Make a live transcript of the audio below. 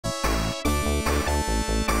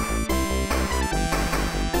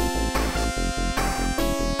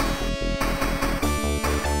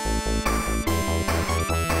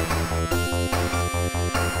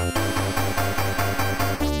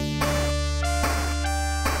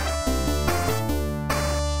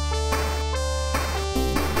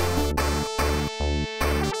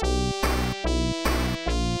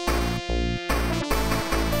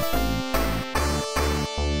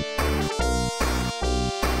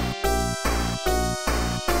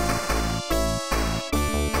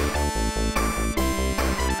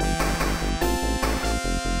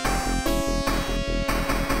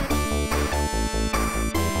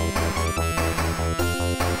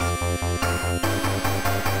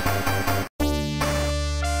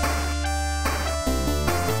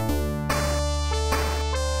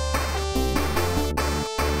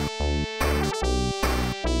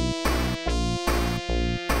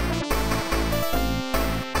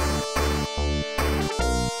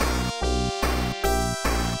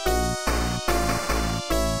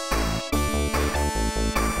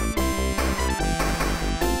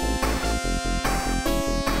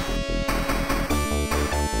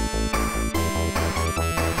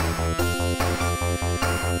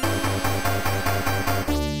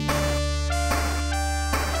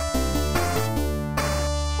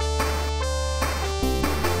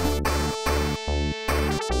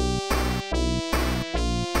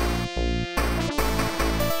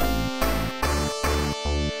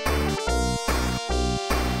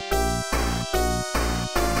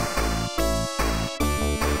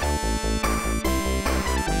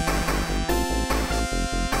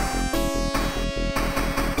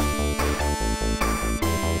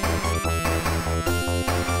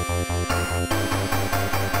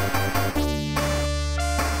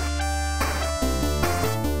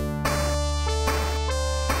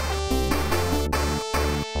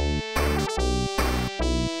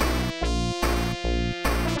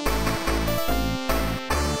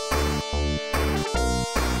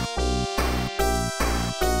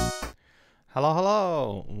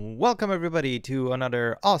welcome everybody to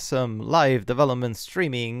another awesome live development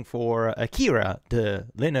streaming for Akira, the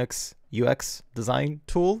Linux UX design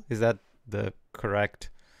tool. Is that the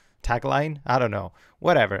correct tagline? I don't know.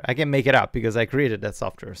 Whatever. I can make it up because I created that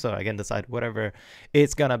software, so I can decide whatever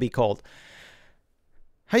it's gonna be called.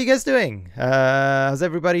 How you guys doing? How's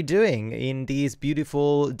everybody doing in this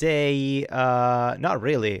beautiful day? Not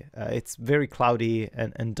really. It's very cloudy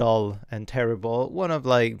and dull and terrible. One of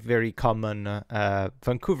like very common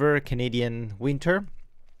Vancouver Canadian winter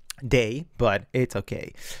day, but it's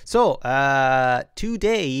okay. So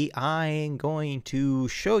today I'm going to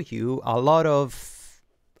show you a lot of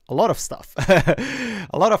stuff, a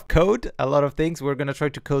lot of code, a lot of things. We're gonna try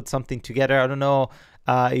to code something together. I don't know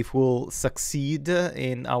if we'll succeed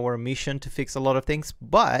in our mission to fix a lot of things,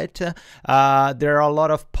 but there are a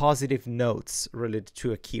lot of positive notes related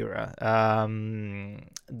to Akira.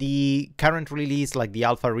 The current release, like the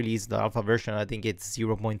alpha release, the alpha version, I think it's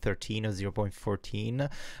 0.13 or 0.14.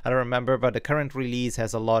 I don't remember, but the current release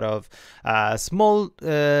has a lot of small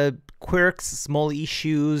quirks, small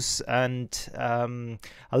issues, and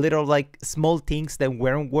a little like small things that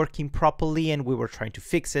weren't working properly, and we were trying to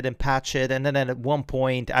fix it and patch it. And then at one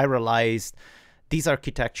point I realized this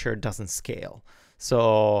architecture doesn't scale,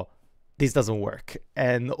 so this doesn't work,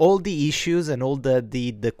 and all the issues and all the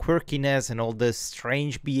quirkiness and all the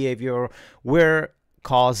strange behavior were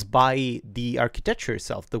caused by the architecture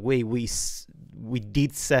itself, the way we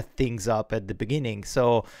did set things up at the beginning.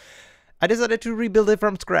 So I decided to rebuild it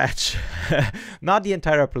from scratch. Not the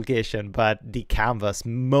entire application, but the canvas,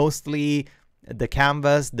 mostly the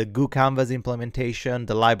canvas, the Goo canvas implementation.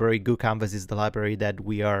 The library Goo canvas is the library that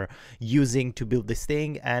we are using to build this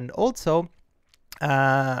thing. And also,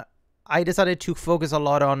 I decided to focus a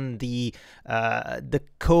lot on the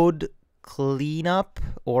code cleanup,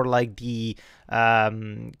 or like the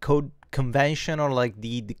code convention, or like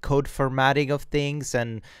the code formatting of things,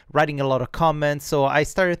 and writing a lot of comments. So I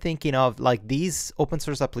started thinking of like these open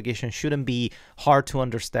source applications shouldn't be hard to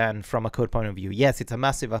understand from a code point of view. Yes, it's a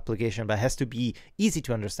massive application, but it has to be easy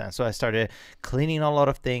to understand. So I started cleaning a lot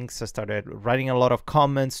of things. I started writing a lot of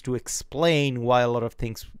comments to explain why a lot of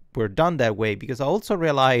things were done that way, because I also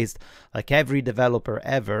realized, like every developer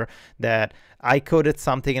ever, that I coded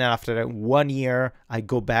something and after 1 year I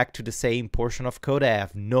go back to the same portion of code. I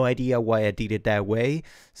have no idea why I did it that way.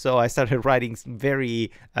 So I started writing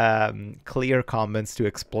very clear comments to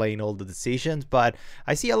explain all the decisions. But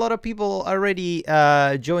I see a lot of people already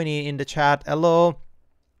joining in the chat. Hello,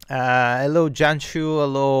 hello Janshu,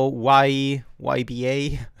 hello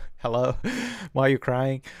YBA. Hello, why are you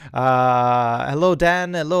crying? Hello,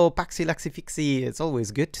 Dan. Hello, Paxi Laxifixi. It's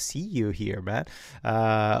always good to see you here, man.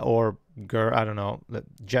 Or girl, I don't know,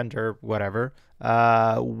 gender, whatever.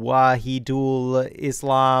 Wahidul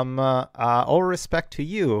Islam. All respect to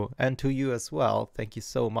you and to you as well. Thank you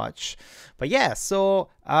so much. But yeah, so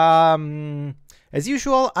as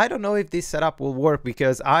usual, I don't know if this setup will work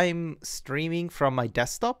because I'm streaming from my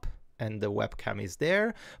desktop and the webcam is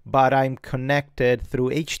there, but I'm connected through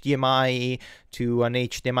HDMI to an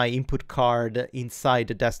HDMI input card inside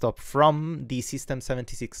the desktop from the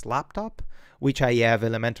System76 laptop, which I have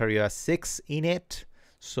Elementary OS 6 in it.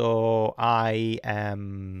 So I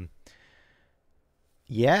am,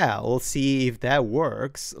 yeah, we'll see if that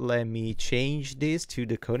works. Let me change this to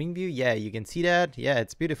the coding view. Yeah, you can see that. Yeah,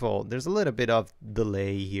 it's beautiful. There's a little bit of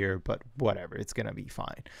delay here, but whatever, it's gonna be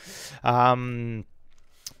fine.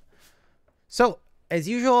 So, as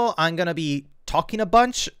usual, I'm going to be talking a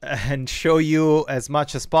bunch and show you as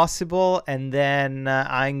much as possible. And then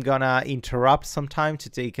I'm going to interrupt sometime to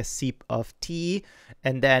take a sip of tea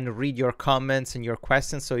and then read your comments and your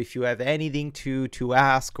questions. So if you have anything to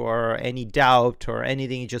ask or any doubt or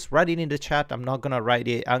anything, just write it in the chat. I'm not going to write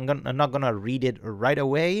it. I'm not going to read it right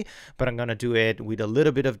away, but I'm going to do it with a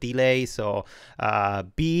little bit of delay. So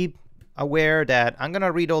be aware that I'm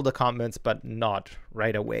gonna read all the comments, but not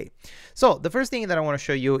right away. So the first thing that I want to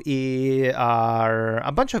show you are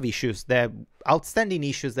a bunch of issues, outstanding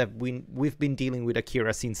issues that we've been dealing with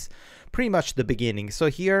Akira since pretty much the beginning. So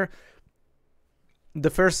here, the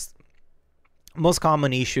first most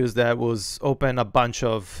common issues that was open a bunch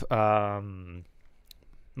of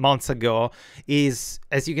months ago is,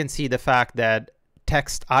 as you can see, the fact that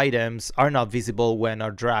text items are not visible when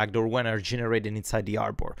are dragged or when are generated inside the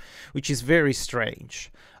artboard, which is very strange.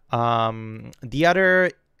 The other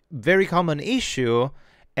very common issue,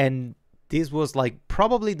 and this was like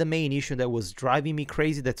probably the main issue that was driving me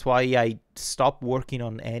crazy, that's why I stopped working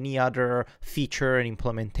on any other feature and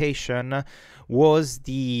implementation, was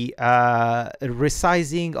the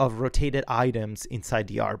resizing of rotated items inside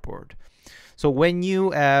the artboard. So when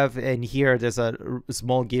you have, and here there's a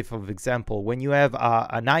small GIF of example, when you have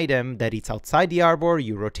an item that it's outside the artboard,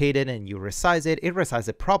 you rotate it and you resize it resizes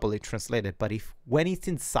it properly, translated. But when it's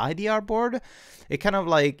inside the artboard, it kind of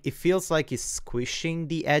like, it feels like it's squishing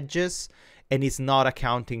the edges and it's not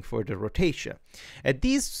accounting for the rotation. At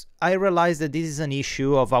this, I realized that this is an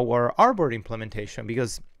issue of our artboard implementation,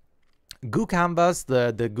 because GooCanvas,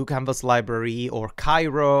 the GooCanvas library, or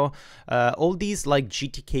Cairo, all these like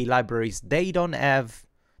GTK libraries, they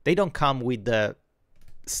don't come with the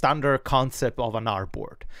standard concept of an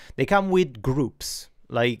artboard. They come with groups.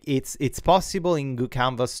 Like it's possible in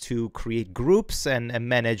GooCanvas to create groups and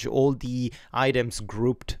manage all the items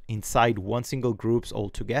grouped inside one single groups all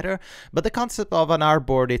together. But the concept of an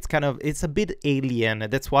artboard, it's a bit alien.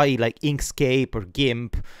 That's why like Inkscape or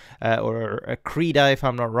GIMP or Krita, if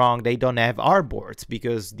I'm not wrong, they don't have artboards,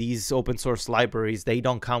 because these open source libraries, they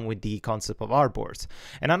don't come with the concept of artboards.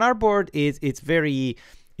 And an artboard it's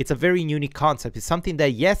a very unique concept. It's something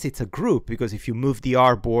that, yes, it's a group, because if you move the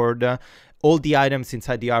artboard, all the items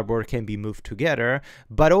inside the artboard can be moved together,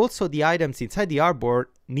 but also the items inside the artboard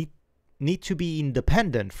need to be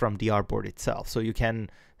independent from the artboard itself. So you can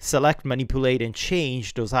select, manipulate, and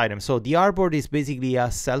change those items. So the artboard is basically a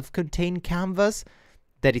self-contained canvas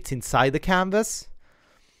that it's inside the canvas.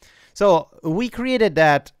 So we created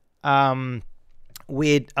that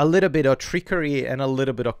with a little bit of trickery and a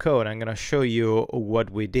little bit of code. I'm gonna show you what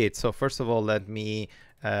we did. So first of all, let me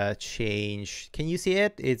change. Can you see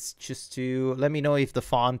it? It's just to let me know if the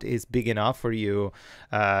font is big enough for you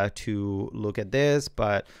to look at this,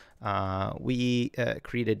 but we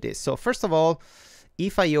created this. So first of all,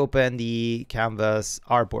 if I open the Canvas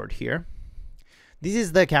artboard here, this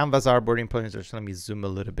is the Canvas artboard implementation. So let me zoom a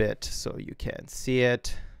little bit so you can see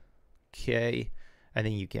it. Okay, I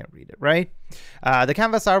think you can read it, right? The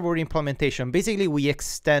Canvas artboard implementation, basically we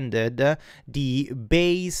extended the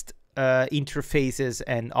based interfaces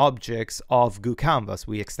and objects of GooCanvas.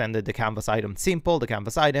 We extended the Canvas item simple, the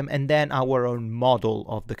Canvas item, and then our own model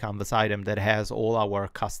of the Canvas item that has all our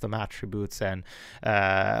custom attributes and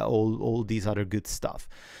all these other good stuff.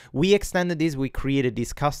 We extended this, we created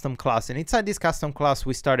this custom class, and inside this custom class,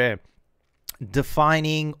 we started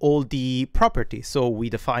defining all the properties. So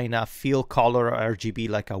we define a fill color RGB,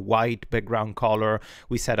 like a white background color.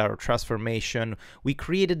 We set our transformation. We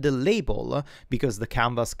created the label, because the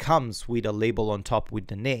canvas comes with a label on top with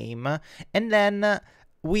the name. And then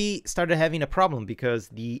we started having a problem, because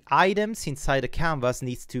the items inside the canvas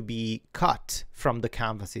needs to be cut from the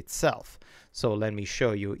canvas itself. So let me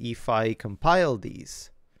show you. If I compile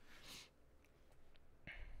these,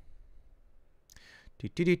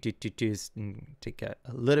 take a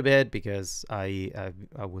little bit, because I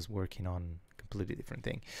was working on a completely different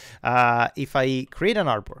thing. If I create an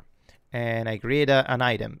artboard and I create an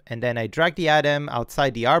item, and then I drag the item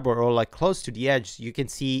outside the artboard, or like close to the edge, you can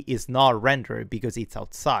see it's not rendered because it's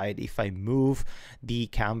outside. If I move the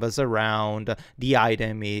canvas around, the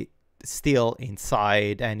item is still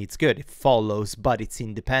inside and it's good. It follows, but it's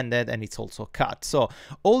independent and it's also cut. So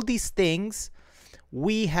all these things,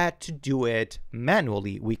 we had to do it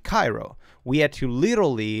manually with Cairo. We had to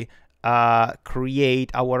literally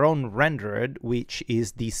create our own rendered, which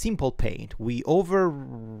is the simple paint. We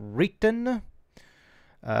overwritten,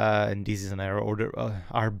 and this is an error order,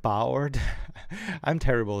 artboard. I'm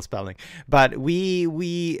terrible at spelling, but we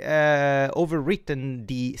overwritten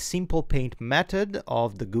the simple paint method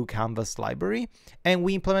of the GooCanvas library, and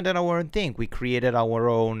we implemented our own thing. We created our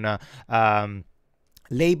own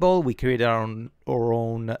label. We created our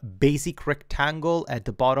own basic rectangle at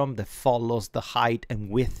the bottom that follows the height and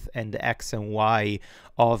width and the X and Y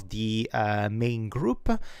of the main group.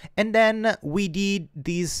 And then we did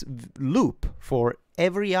this loop for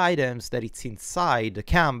every items that it's inside the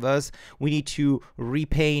canvas. We need to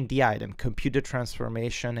repaint the item, compute the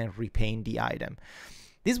transformation, and repaint the item.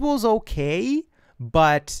 This was okay,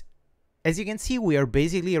 but as you can see, we are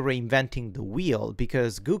basically reinventing the wheel,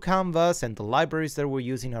 because GooCanvas and the libraries that we're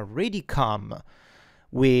using already come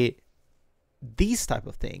with these type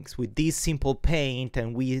of things, with this simple paint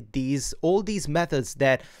and with all these methods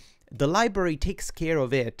that the library takes care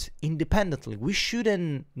of it independently. We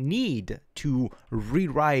shouldn't need to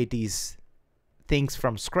rewrite these things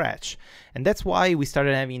from scratch. And that's why we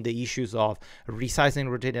started having the issues of resizing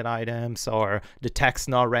rotated items or the text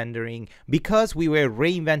not rendering, because we were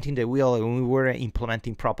reinventing the wheel and we were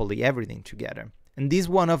implementing properly everything together. And this is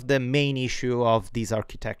one of the main issue of this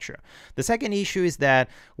architecture. The second issue is that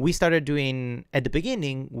we started doing, at the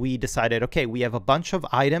beginning, we decided, okay, we have a bunch of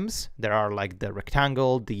items that are like the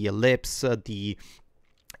rectangle, the ellipse, the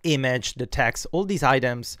image, the text, all these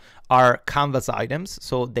items are canvas items,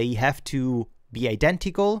 so they have to be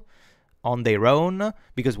identical on their own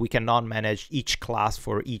because we cannot manage each class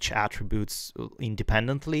for each attributes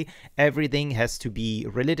independently. Everything has to be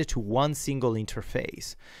related to one single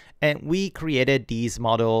interface. And we created this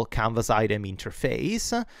model canvas item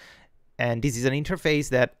interface. And this is an interface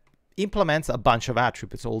that implements a bunch of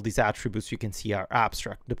attributes. All these attributes you can see are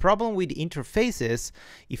abstract. The problem with interfaces,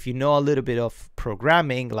 if you know a little bit of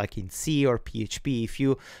programming, like in C or PHP, if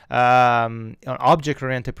you on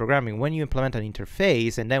object-oriented programming, when you implement an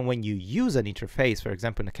interface and then when you use an interface, for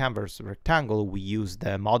example, in a canvas rectangle, we use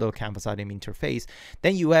the model canvas item interface,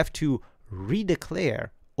 then you have to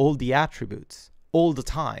redeclare all the attributes all the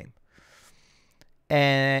time.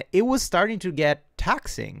 And it was starting to get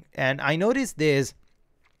taxing. And I noticed this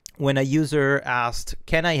when a user asked,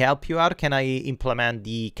 can I help you out? Can I implement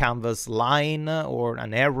the canvas line or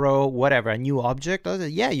an arrow, whatever, a new object? I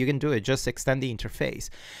said, yeah, you can do it. Just extend the interface.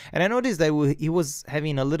 And I noticed that he was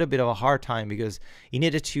having a little bit of a hard time because he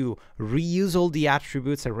needed to reuse all the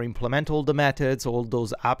attributes and re-implement all the methods, all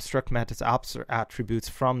those abstract methods, attributes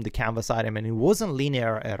from the canvas item. And it wasn't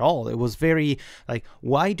linear at all. It was very like,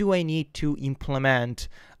 why do I need to implement,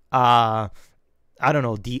 I don't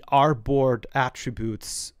know, the artboard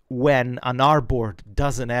attributes when an artboard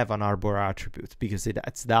doesn't have an artboard attribute because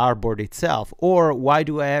it's the artboard itself? Or why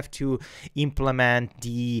do I have to implement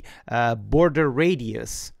the border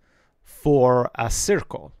radius for a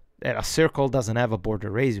circle? And a circle doesn't have a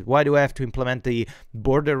border radius. Why do I have to implement the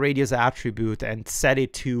border radius attribute and set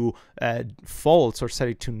it to false or set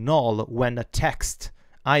it to null when a text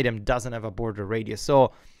item doesn't have a border radius?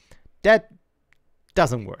 So that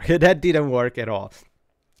doesn't work. That didn't work at all.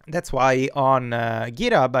 That's why on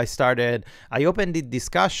GitHub I opened the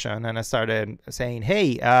discussion and I started saying,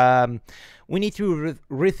 hey, we need to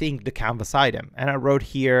rethink the canvas item. And I wrote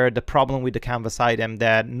here the problem with the canvas item,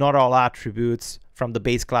 that not all attributes from the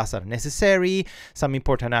base class are necessary. Some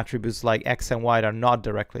important attributes like X and Y are not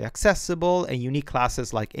directly accessible, and unique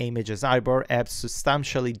classes like images, artboard have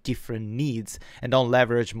substantially different needs and don't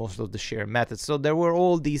leverage most of the shared methods. So there were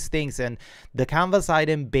all these things, and the canvas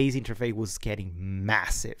item base interface was getting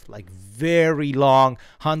massive, like very long,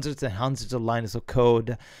 hundreds and hundreds of lines of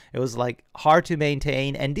code. It was like hard to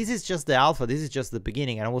maintain, and this is just the alpha, this is just the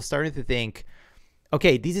beginning. And I was starting to think,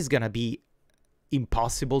 okay, this is gonna be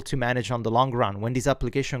impossible to manage on the long run. When this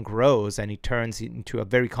application grows and it turns into a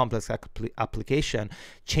very complex application,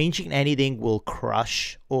 changing anything will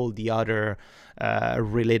crush all the other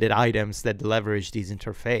related items that leverage this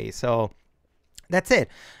interface. So that's it.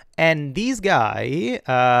 And this guy,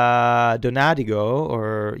 Don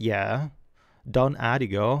Adigo,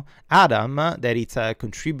 Adam, that it's a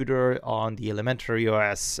contributor on the Elementary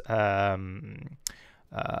OS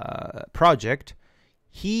project,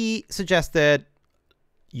 he suggested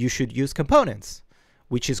you should use components,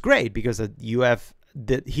 which is great because you have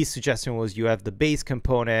his suggestion was you have the base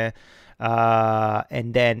component,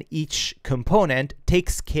 and then each component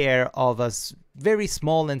takes care of a very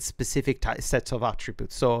small and specific sets of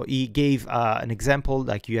attributes. So he gave an example,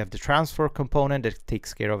 like you have the transfer component that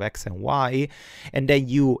takes care of X and Y, and then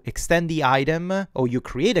you extend the item, or you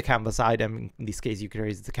create a canvas item. In this case, you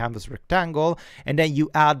create the canvas rectangle, and then you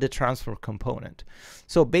add the transfer component.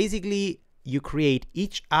 So basically, you create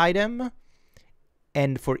each item,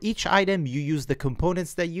 and for each item, you use the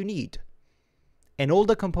components that you need. And all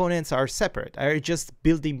the components are separate, are just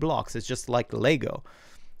building blocks. It's just like Lego.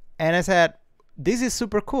 And I said, this is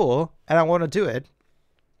super cool, and I want to do it.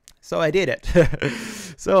 So I did it.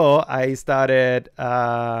 So I started,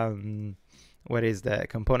 what is the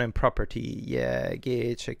component property? Yeah,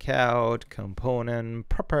 git checkout, component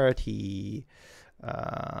property.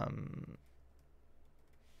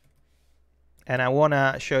 And I want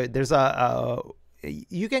to show you, there's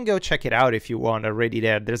you can go check it out if you want already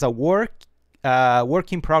there. There's a work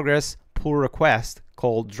in progress pull request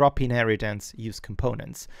called drop inheritance use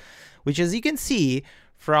components, which, as you can see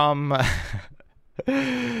from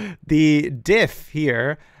the diff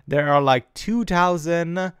here, there are like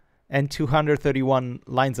 2,231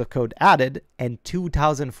 lines of code added and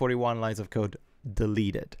 2,041 lines of code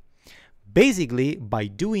deleted. Basically, by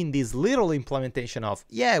doing this little implementation of,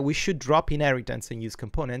 yeah, we should drop inheritance and use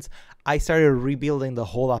components, I started rebuilding the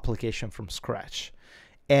whole application from scratch.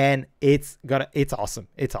 And it's awesome.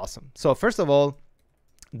 It's awesome. So first of all,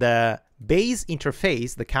 the base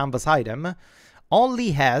interface, the canvas item,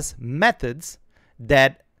 only has methods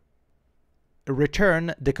that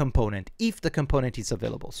return the component if the component is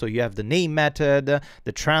available. So you have the name method,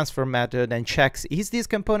 the transfer method, and checks, is this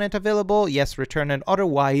component available? Yes, return it.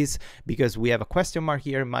 Otherwise, because we have a question mark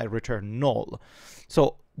here, it might return null.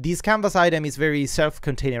 So this canvas item is very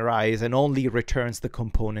self-containerized and only returns the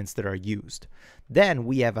components that are used. Then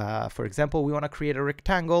we have, for example, we want to create a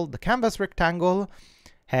rectangle. The canvas rectangle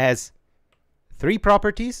has 3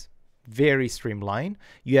 properties, very streamlined.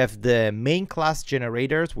 You have the main class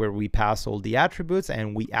generators where we pass all the attributes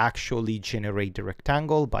and we actually generate the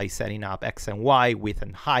rectangle by setting up X and Y, width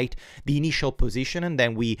and height, the initial position, and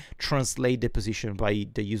then we translate the position by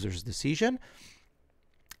the user's decision.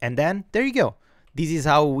 And then there you go. This is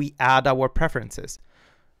how we add our preferences.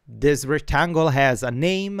 This rectangle has a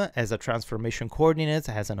name, has a transformation coordinates,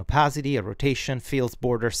 has an opacity, a rotation, fills,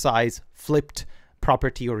 border size, flipped,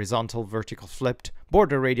 property, horizontal, vertical, flipped,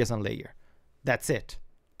 border radius, and layer. That's it.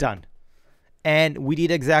 Done. And we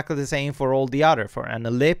did exactly the same for all the other. For an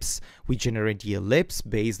ellipse, we generate the ellipse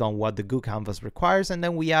based on what the Goo canvas requires, and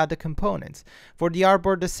then we add the components. For the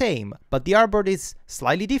artboard, the same, but the artboard is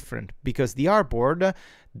slightly different because the artboard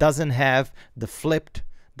doesn't have the flipped,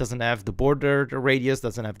 doesn't have the border, the radius,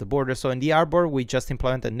 doesn't have the border. So in the artboard, we just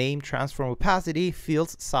implement a name, transform, opacity,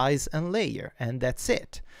 fills, size, and layer, and that's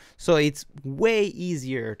it. So it's way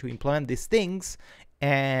easier to implement these things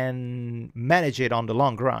and manage it on the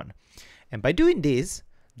long run. And by doing this,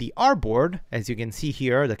 the artboard, as you can see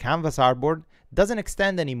here, the canvas artboard, doesn't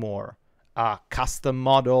extend anymore a custom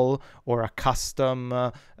model or a custom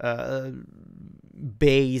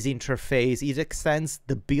base interface. It extends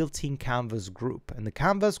the built-in canvas group. And the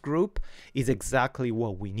canvas group is exactly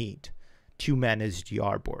what we need to manage the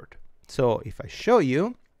artboard. So if I show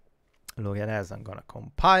you, look at this, I'm going to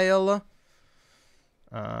compile.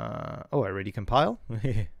 Oh, I already compiled.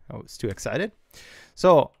 I was too excited.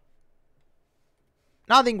 So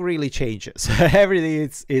nothing really changes. Everything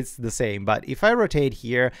it's the same. But if I rotate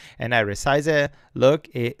here and I resize it, look,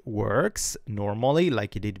 it works normally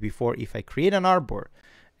like it did before. If I create an artboard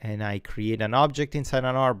and I create an object inside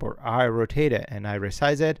an artboard, I rotate it and I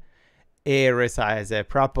resize it, it resizes it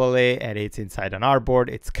properly and it's inside an artboard.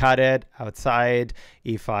 It's cut it outside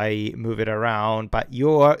if I move it around. But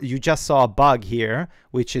you just saw a bug here,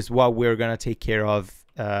 which is what we're gonna take care of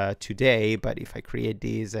today. But if I create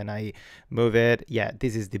these and I move it, yeah,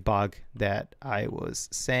 this is the bug that I was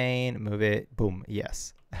saying. Move it, boom,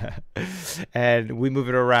 yes. And we move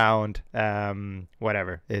it around,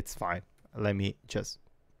 whatever, it's fine. Let me just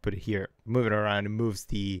put it here, move it around, it moves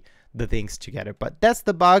the things together. But that's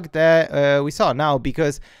the bug that we saw now,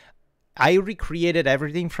 because I recreated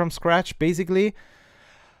everything from scratch basically.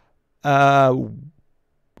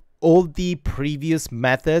 All the previous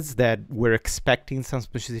methods that were expecting some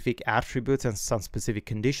specific attributes and some specific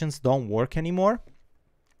conditions don't work anymore.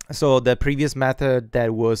 So the previous method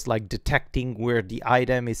that was like detecting where the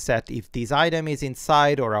item is set, if this item is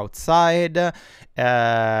inside or outside,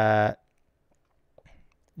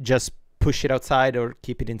 just push it outside or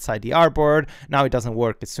keep it inside the artboard. Now it doesn't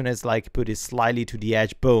work. As soon as like put it slightly to the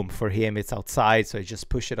edge, boom, for him it's outside, so I just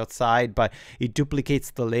push it outside, but it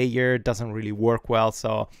duplicates the layer, doesn't really work well.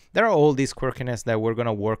 So there are all these quirkiness that we're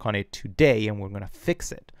gonna work on it today and we're gonna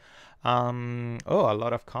fix it. Oh, a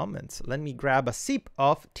lot of comments. Let me grab a sip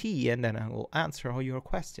of tea and then I will answer all your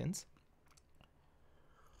questions.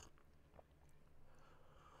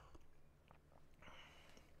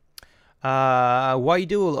 Why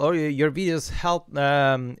do oh, your videos help?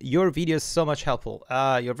 Your videos so much helpful.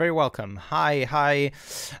 You're very welcome. Hi.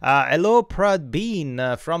 Hello,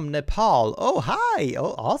 Pradbeen from Nepal. Oh, hi.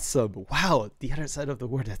 Oh, awesome. Wow, the other side of the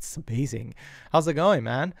world. That's amazing. How's it going,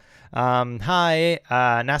 man? Hi,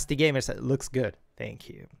 Nasty Gamer said looks good. Thank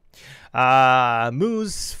you.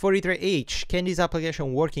 Moose43H, can this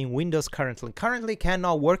application work in Windows currently? Currently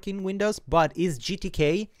cannot work in Windows, but is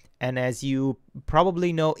GTK. And as you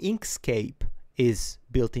probably know, Inkscape is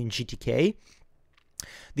built in GTK.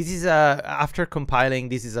 This is after compiling,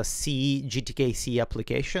 this is a GTK-C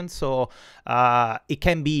application. So it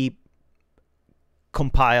can be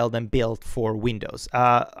compiled and built for Windows.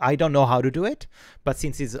 I don't know how to do it, but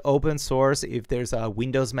since it's open source, if there's a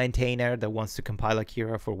Windows maintainer that wants to compile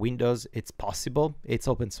Akira for Windows, it's possible. It's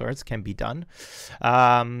open source, can be done.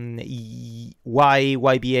 YBA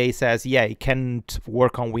says, yeah, it can't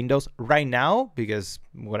work on Windows right now because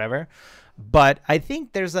whatever. But I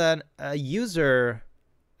think there's a user,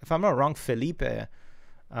 if I'm not wrong, Felipe,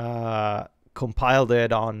 compiled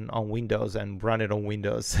it on Windows and run it on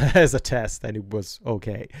Windows as a test, and it was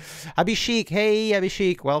okay. Abhishek, hey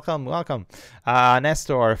Abhishek, welcome.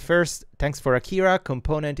 Nestor, first, thanks for Akira.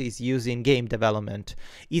 Component is used in game development.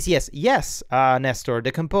 Yes, Nestor,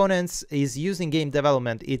 the components is used in game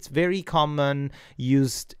development. It's very common,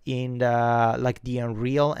 used in like the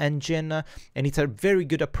Unreal Engine, and it's a very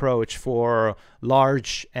good approach for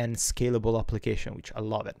large and scalable application, which I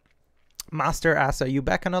love it. Master asks, are you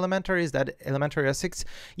back on Elementary? Is that Elementary OS 6?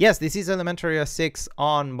 Yes, this is Elementary OS 6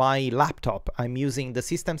 on my laptop. I'm using the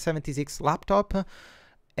System 76 laptop.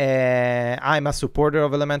 I'm a supporter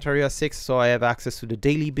of Elementary OS 6, so I have access to the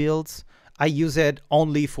daily builds. I use it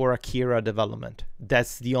only for Akira development.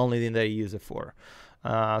 That's the only thing that I use it for.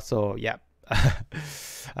 So yeah.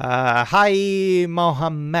 Hi,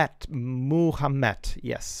 Muhammad.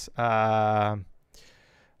 Yes.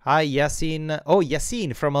 Hi, Yassine. Oh,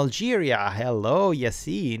 Yassine from Algeria. Hello,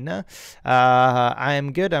 Yassine.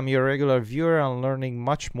 I'm good. I'm your regular viewer. I'm learning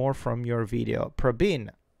much more from your video. Prabin,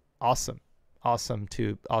 awesome. Awesome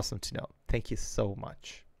to know. Thank you so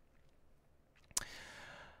much.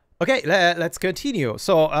 Okay, let's continue.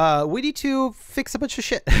 So we need to fix a bunch of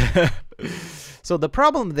shit. So the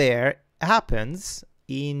problem there happens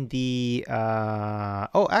in the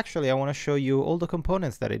oh, actually I want to show you all the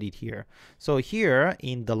components that I did here. So here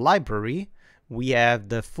in the library we have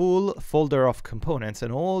the full folder of components,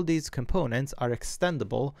 and all these components are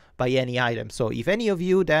extendable by any item. So if any of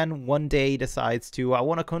you then one day decides to, I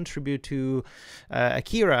want to contribute to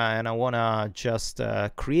Akira, and I want to just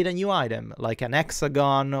create a new item like an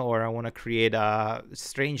hexagon, or I want to create a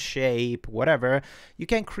strange shape, whatever, you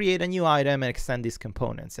can create a new item and extend these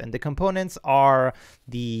components. And the components are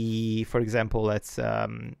the, for example, let's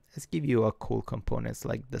give you a cool components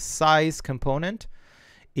like the size component.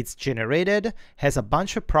 It's generated, has a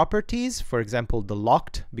bunch of properties, for example, the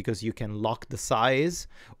locked, because you can lock the size,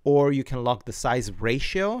 or you can lock the size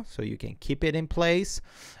ratio, so you can keep it in place.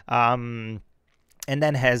 And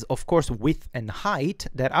then has, of course, width and height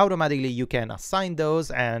that automatically you can assign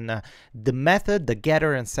those. And the method, the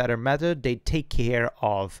getter and setter method, they take care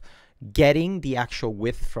of getting the actual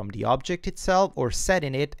width from the object itself, or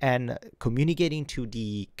setting it and communicating to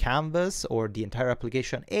the canvas or the entire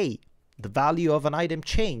application, hey, the value of an item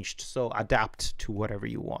changed, so adapt to whatever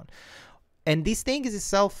you want. And this thing is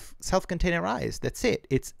self-containerized. That's it.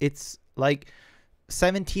 It's like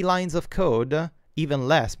 70 lines of code, even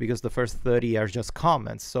less, because the first 30 are just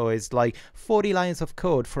comments. So it's like 40 lines of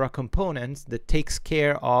code for a component that takes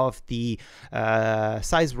care of the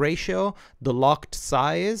size ratio, the locked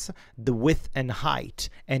size, the width and height,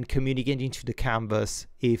 and communicating to the canvas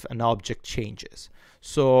if an object changes.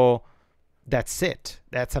 So that's it.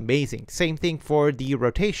 That's amazing. Same thing for the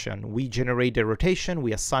rotation. We generate the rotation,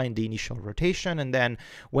 we assign the initial rotation, and then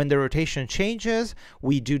when the rotation changes,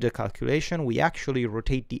 we do the calculation. We actually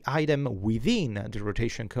rotate the item within the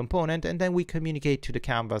rotation component, and then we communicate to the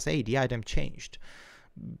canvas, hey, the item changed.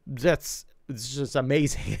 It's just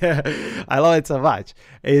amazing. I love it so much.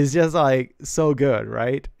 It's just like so good,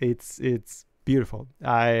 right? It's beautiful.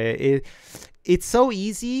 It's so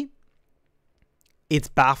easy. It's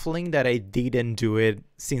baffling that I didn't do it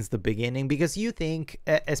since the beginning, because you think,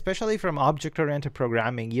 especially from object-oriented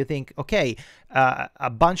programming, you think, okay, a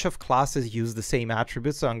bunch of classes use the same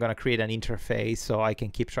attributes, so I'm going to create an interface so I can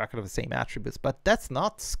keep track of the same attributes. But that's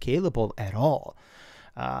not scalable at all.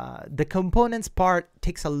 The components part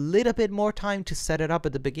takes a little bit more time to set it up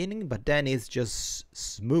at the beginning, but then it's just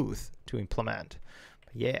smooth to implement.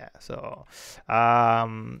 Yeah, so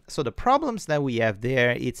the problems that we have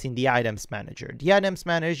there, it's in the items manager. The items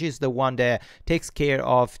manager is the one that takes care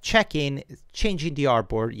of checking, changing the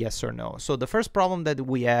artboard, yes or no. So the first problem that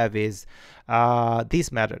we have is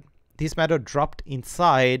this method. This method dropped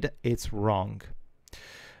inside, it's wrong.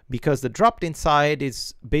 Because the dropped inside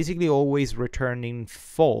is basically always returning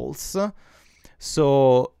false.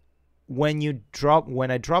 So when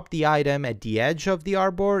I drop the item at the edge of the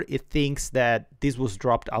artboard, it thinks that this was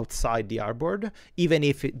dropped outside the artboard, even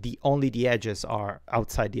if only the edges are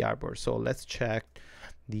outside the artboard. So let's check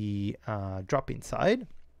the drop inside,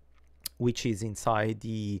 which is inside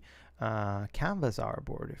the canvas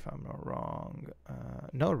artboard, if I'm not wrong.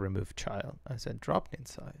 No, remove child. I said dropped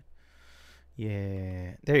inside.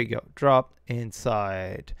 Yeah, there you go. Drop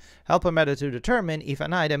inside. Help a method to determine if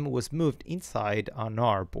an item was moved inside an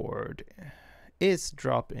artboard. Is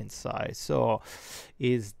drop inside. So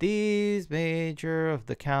is this major of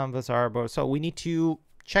the canvas artboard? So we need to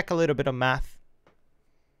check a little bit of math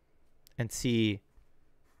and see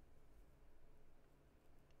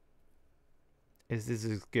is this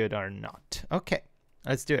is good or not. Okay,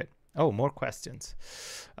 let's do it. Oh, more questions.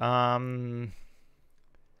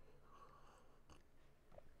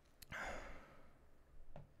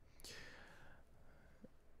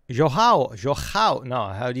 Joao, no,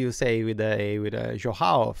 how do you say with a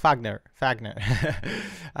Joao? Fagner.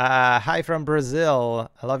 Hi from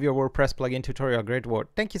Brazil. I love your WordPress plugin tutorial. Great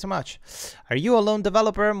work. Thank you so much. Are you a lone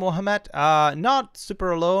developer, Mohammed? Not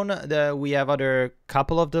super alone. We have other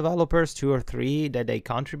couple of developers, 2 or 3 that they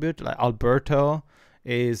contribute, like Alberto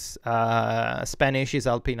is Spanish is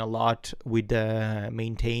helping a lot with the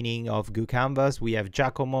maintaining of Goo Canvas. We have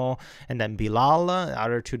Giacomo and then Bilal,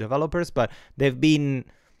 other two developers, but they've been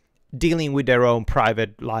dealing with their own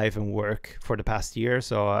private life and work for the past year.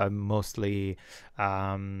 So I'm mostly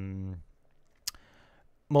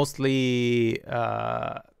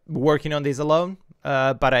working on this alone,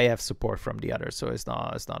 but I have support from the others, so it's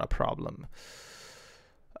not a problem.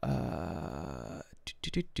 Okay.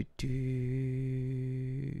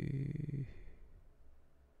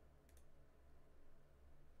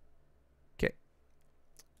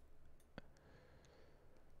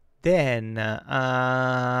 Then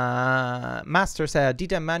Master said,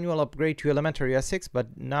 did a manual upgrade to elementary S6,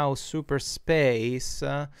 but now Super Space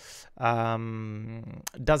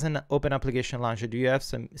doesn't open application launcher. Do you have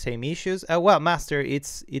some same issues? Well, Master,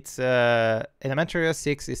 it's elementary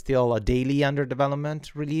S6 is still a daily under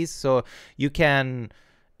development release, so you can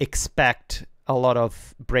expect a lot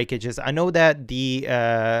of breakages. I know that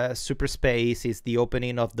the Super Space is the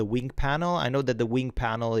opening of the wing panel. I know that the wing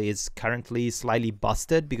panel is currently slightly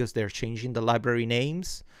busted because they're changing the library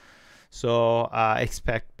names. So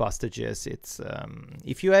expect bustages. It's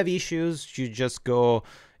if you have issues, you just go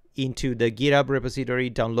into the GitHub repository,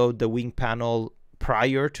 download the wing panel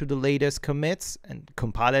prior to the latest commits and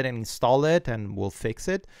compile it and install it, and we'll fix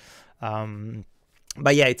it.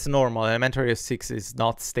 But yeah, it's normal. Elementary 6 is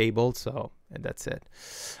not stable, so that's it.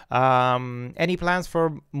 Any plans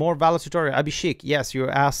for more Vala tutorial? Abhishek, yes, you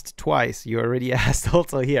asked twice. You already asked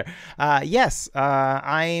also here. Yes,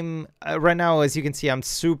 I'm right now, as you can see, I'm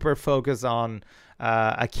super focused on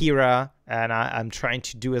Akira, and I'm trying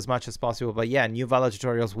to do as much as possible. But yeah, new Vala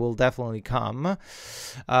tutorials will definitely come.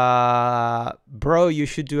 Bro, you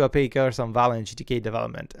should do a paid course on Vala and GTK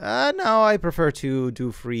development. No, I prefer to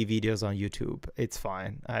do free videos on YouTube. It's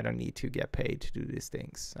fine. I don't need to get paid to do these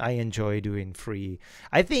things. I enjoy doing free.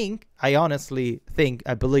 I honestly think,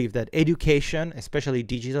 I believe that education, especially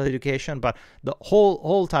digital education, but the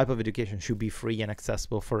whole type of education should be free and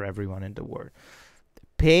accessible for everyone in the world.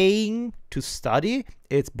 Paying to study,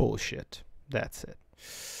 it's bullshit. That's it.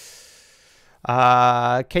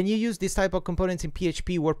 Can you use this type of components in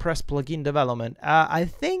PHP WordPress plugin development? I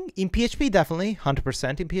think in PHP, definitely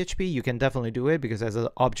 100% in PHP, you can definitely do it because as an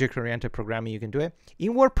object-oriented programming, you can do it.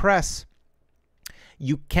 In WordPress,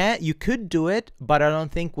 you could do it, but I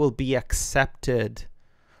don't think will be accepted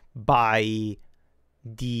by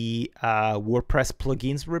the WordPress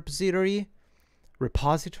plugins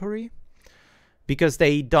repository. Because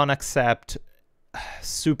they don't accept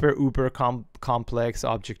super uber complex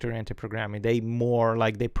object-oriented programming. They more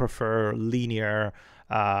like they prefer linear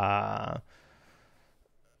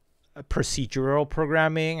procedural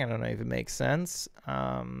programming. I don't know if it makes sense.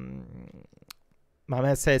 Mehmet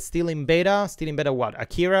says still in beta. Still in beta what?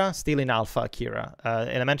 Akira? Still in alpha Akira.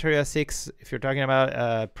 Elementary S6, if you're talking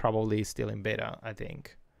about, probably still in beta, I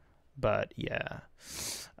think. But yeah.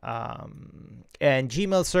 And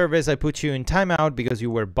Gmail service, I put you in timeout because you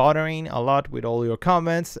were bothering a lot with all your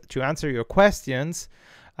comments. To answer your questions,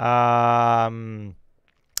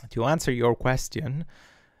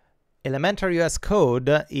 Elementary OS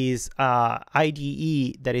Code is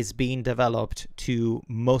IDE that is being developed to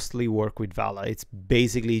mostly work with Vala. It's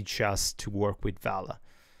basically just to work with Vala.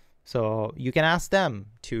 So you can ask them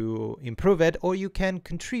to improve it, or you can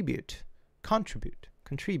contribute.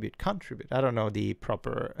 I don't know the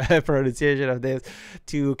proper pronunciation of this,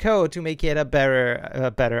 to code to make it a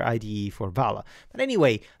better IDE for Vala. But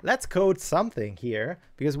anyway, let's code something here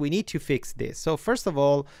because we need to fix this. So first of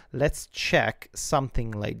all, let's check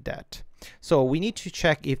something like that. So we need to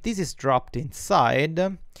check if this is dropped inside.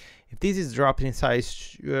 If this is dropped inside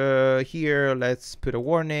here, let's put a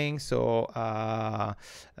warning. So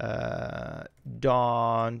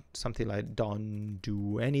don't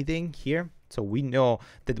do anything here. So we know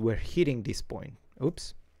that we're hitting this point.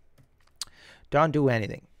 Oops. Don't do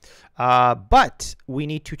anything. But we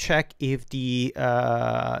need to check if the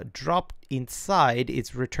drop inside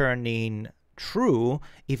is returning true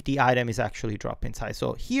if the item is actually dropped inside.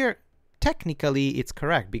 So here, technically, it's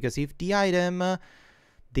correct because if the item,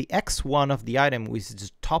 the X1 of the item, which is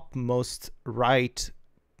the topmost right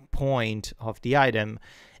point of the item,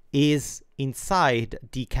 is inside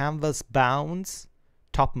the canvas bounds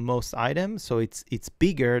topmost item, so it's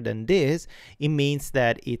bigger than this, it means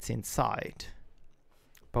that it's inside.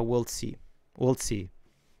 But we'll see.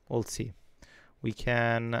 We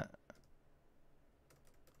can,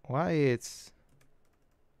 why it's,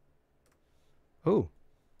 oh,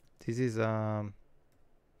 this is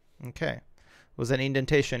okay, was an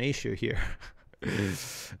indentation issue here.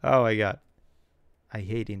 Oh my god, I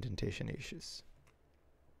hate indentation issues.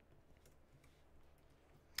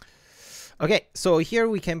 Okay, so here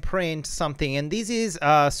we can print something, and this is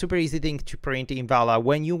a super easy thing to print in Vala.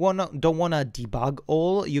 When you don't wanna debug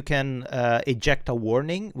all, you can eject a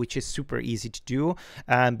warning, which is super easy to do.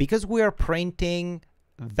 Because we are printing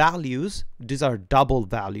values, these are double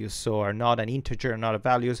values, so are not an integer, not a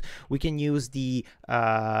values. We can use the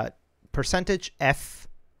 %f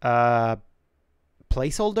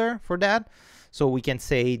placeholder for that. So we can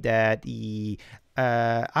say that the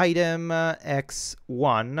item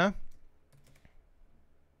x1,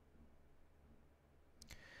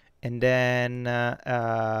 and then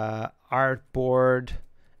artboard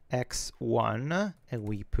x1, and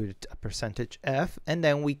we put a %f, and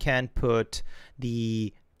then we can put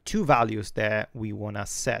the two values that we want to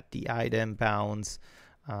set, the item bounds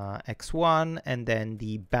x1 and then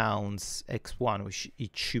the bounds x1, which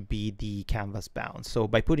it should be the canvas bounds. So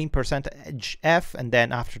by putting %f and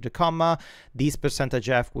then after the comma, this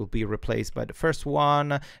 %f will be replaced by the first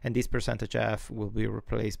one, and this %f will be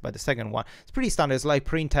replaced by the second one. It's pretty standard. It's like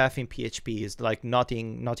printf in PHP. It's like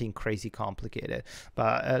nothing crazy complicated.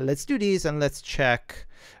 But let's do this and let's check.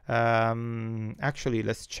 Actually,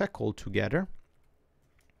 let's check all together.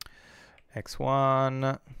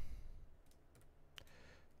 x1.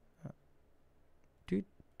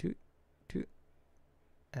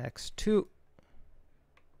 x2,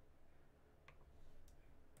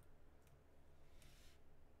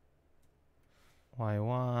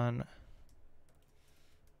 y1,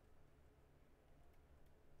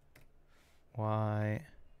 y,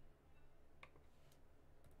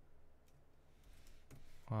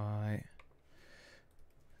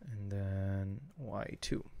 and then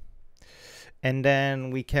y2. And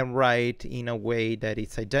then we can write in a way that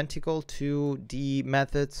it's identical to the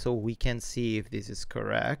method, so we can see if this is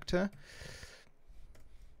correct.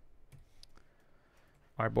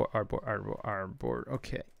 Artboard.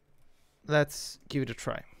 Okay, let's give it a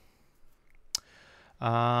try.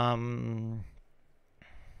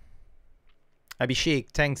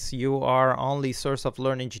 Abhishek, thanks. You are only source of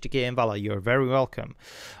learning GTK and Vala. You're very welcome.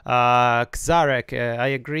 Xarek, I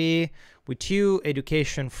agree with you.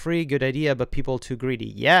 Education free, good idea, but people too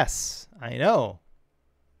greedy. Yes, I know.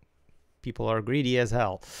 People are greedy as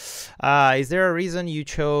hell. Is there a reason you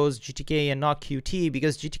chose GTK and not Qt?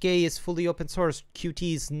 Because GTK is fully open source.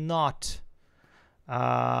 Qt is not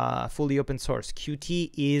fully open source.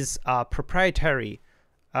 Qt is proprietary,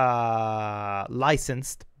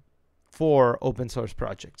 licensed for open source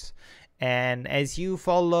projects. And as you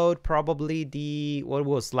followed probably the, what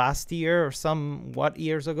was last year or somewhat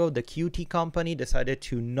years ago, the Qt company decided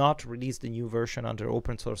to not release the new version under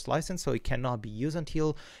open source license, so it cannot be used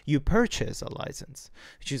until you purchase a license,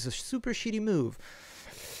 which is a super shitty move.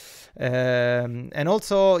 And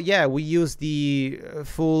also, yeah, we use the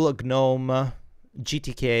full GNOME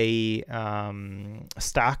GTK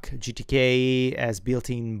stack. GTK has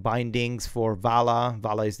built-in bindings for Vala.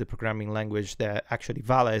 Vala is the programming language that actually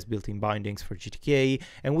Vala has built-in bindings for GTK,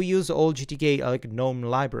 and we use all GTK like GNOME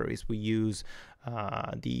libraries. We use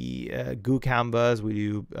the Goo Canvas, we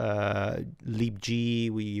use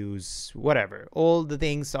libg, we use whatever. All the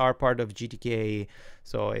things are part of GTK,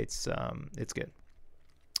 so it's good.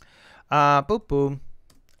 Boop boom.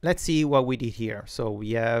 Let's see what we did here. So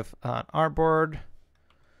we have an artboard.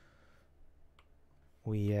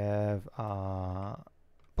 We have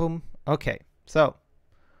boom. Okay, so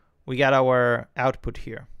we got our output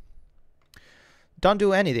here. Don't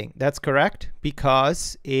do anything. That's correct,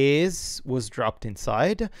 because was dropped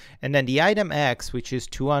inside, and then the item X, which is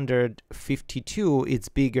 252, it's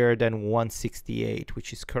bigger than 168,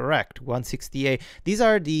 which is correct. 168. These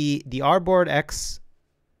are the artboard X.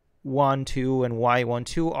 1, 2, and Y1,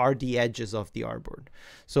 2 are the edges of the artboard.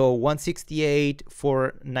 So 168,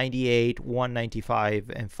 498,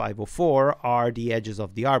 195, and 504 are the edges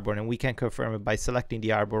of the artboard, and we can confirm it by selecting the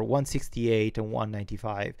artboard 168 and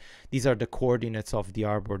 195. These are the coordinates of the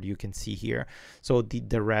artboard you can see here. So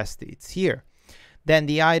the rest, it's here. Then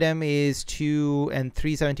the item is 2 and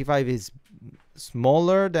 375 is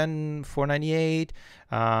smaller than 498.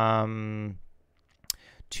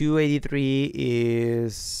 283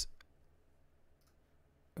 is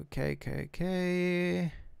okay.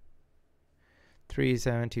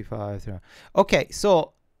 375. Okay,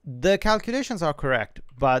 so the calculations are correct,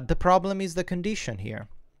 but the problem is the condition here.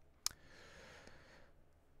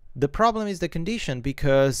 The problem is the condition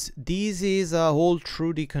because this is a whole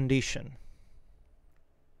trudy condition.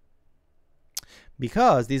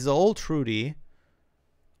 Because this is a whole trudy,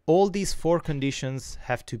 all these 4 conditions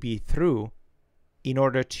have to be true in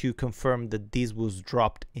order to confirm that this was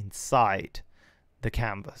dropped inside the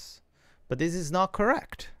canvas. But this is not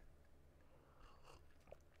correct.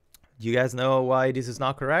 You guys know why this is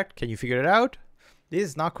not correct? Can you figure it out? This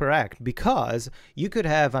is not correct because you could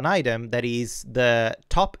have an item that is the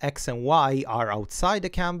top X and Y are outside the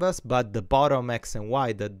canvas, but the bottom X and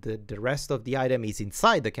Y, the rest of the item is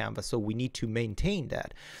inside the canvas. So we need to maintain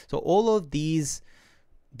that. So all of these,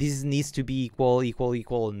 this needs to be equal, equal,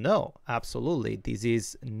 equal. No, absolutely. This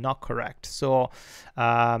is not correct. So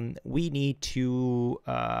we need to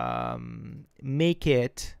make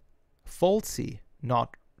it falsy,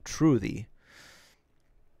 not truly.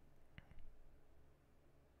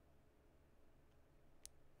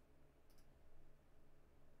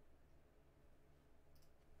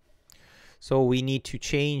 So we need to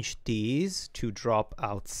change these to drop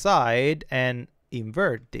outside and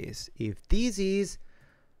invert this. If this is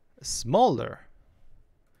smaller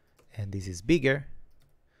and this is bigger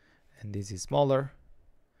and this is smaller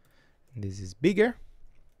and this is bigger,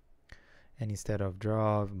 and instead of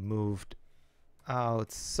drop moved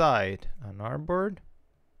outside on our board,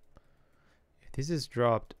 if this is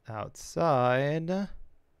dropped outside,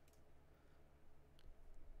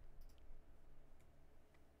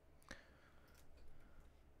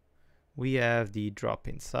 we have the drop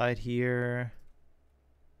inside here,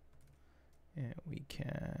 and we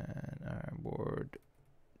can our board.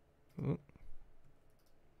 Ooh.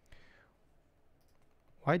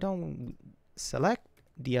 Why don't we select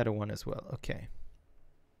the other one as well? Okay.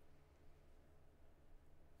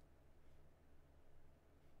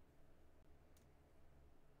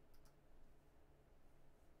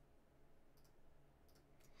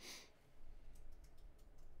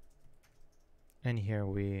 And here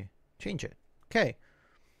we change it. Okay,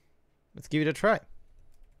 let's give it a try.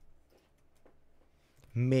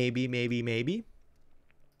 Maybe, maybe, maybe.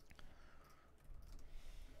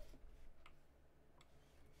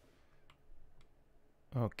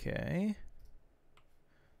 Okay.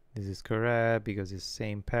 This is correct because it's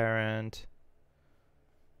same parent.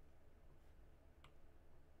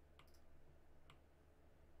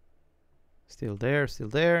 Still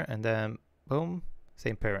there, and then boom,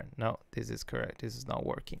 same parent. No, this is correct. This is not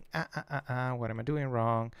working. What am I doing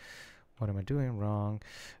wrong? What am I doing wrong?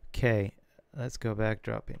 Okay, let's go back,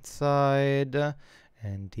 drop inside,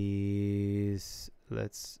 and these,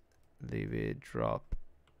 let's leave it drop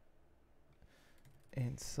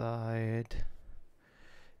inside.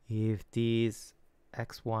 If these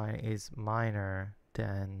xy is minor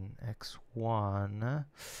than x1,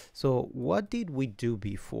 so what did we do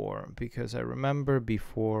before? Because I remember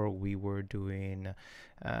before we were doing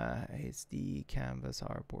is the canvas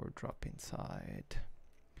artboard drop inside.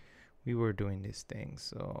 We were doing this thing,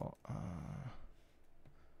 so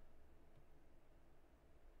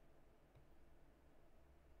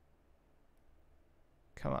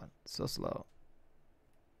come on, so slow.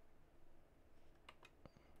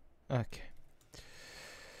 Okay.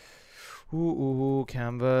 Ooh,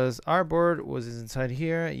 canvas artboard was inside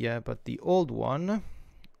here. Yeah, but the old one,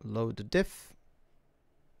 load the diff.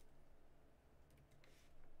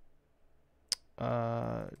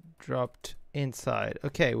 Dropped inside.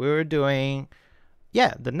 Okay, we were doing,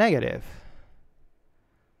 yeah, the negative.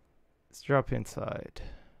 Let's drop inside.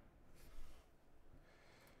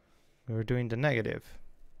 We were doing the negative.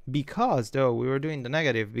 Because, though, we were doing the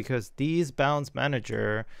negative because these bounds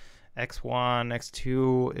manager, x1,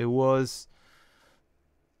 x2, it was...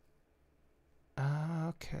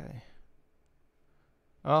 okay.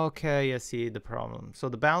 Okay, I see the problem. So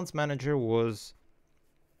the bounds manager was...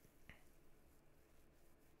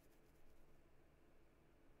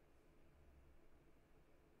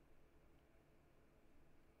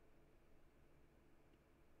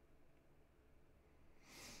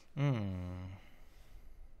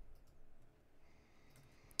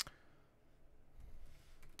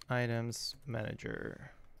 Items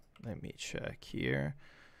manager. Let me check here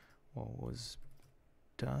what was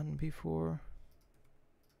done before.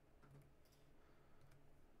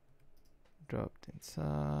 Dropped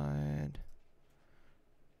inside.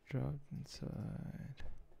 Dropped inside.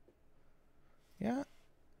 Yeah,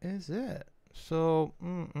 is it? So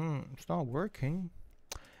it's not working.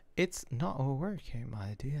 It's not working,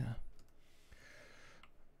 my dear.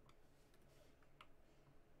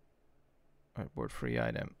 Artboard free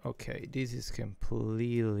item. Okay, this is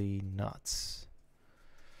completely nuts.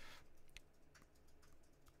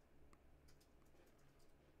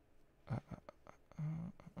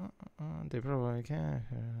 They probably can.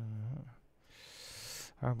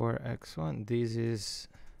 Artboard X1. This is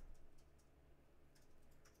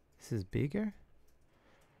bigger.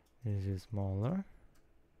 This is smaller.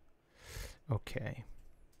 Okay.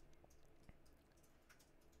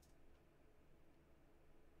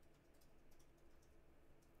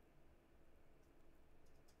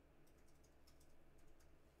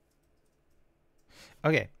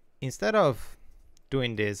 Okay, instead of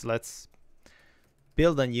doing this, let's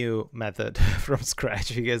build a new method from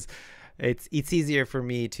scratch, because it's easier for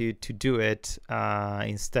me to do it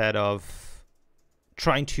instead of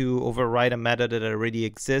trying to override a method that already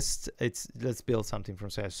exists. Let's build something from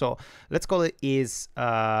scratch. So let's call it is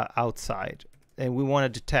outside, and we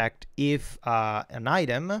want to detect if an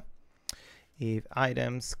item, if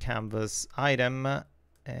items canvas item,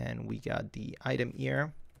 and we got the item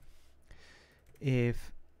here,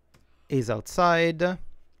 if is outside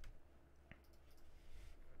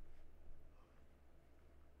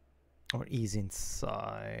or is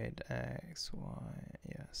inside x, y,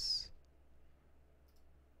 yes.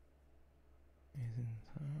 Is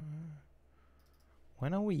inside.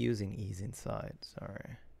 When are we using is inside?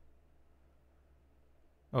 Sorry.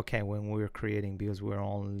 Okay, when we're creating, because we're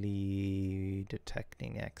only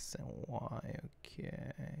detecting x and y.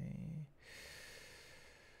 Okay.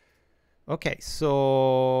 Okay,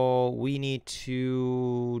 so we need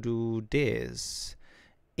to do this.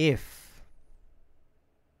 If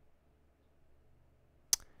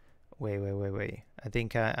wait. I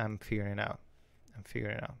think I'm figuring it out.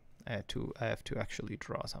 I have to actually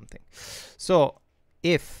draw something. So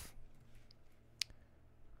if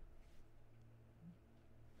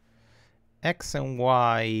x and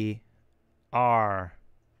y are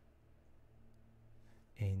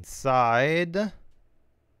inside,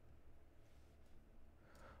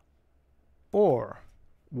 or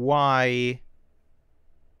y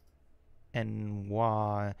and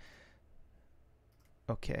y,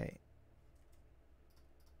 okay.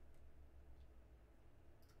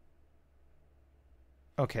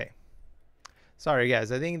 Okay. Sorry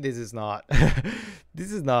guys, I think this is not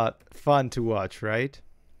this is not fun to watch, right?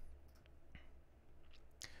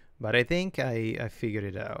 But I think I figured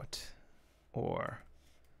it out. Or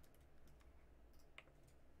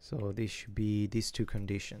so this should be these two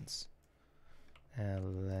conditions.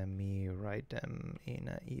 And let me write them in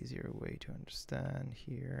an easier way to understand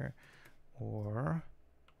here. Or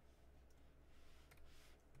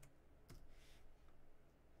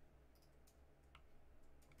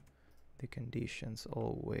the conditions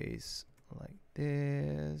always like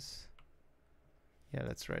this. Yeah,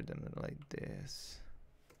 let's write them like this.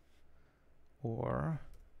 Or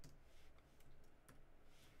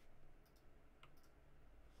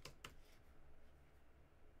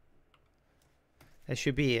that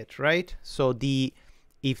should be it, right? So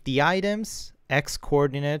if the item's x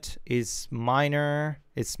coordinate is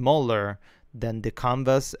smaller than the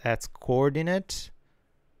canvas x coordinate,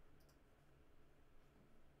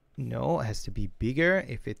 no, it has to be bigger.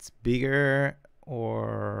 If it's bigger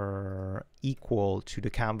or equal to the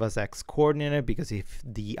canvas x coordinate, because if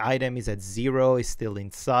the item is at 0, it's still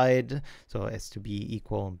inside, so it has to be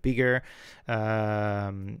equal and bigger.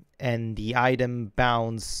 And the item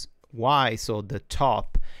bounds y, so the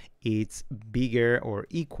top, it's bigger or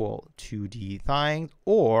equal to the thing,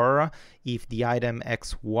 or if the item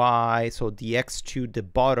xy, so the x to the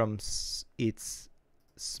bottoms, it's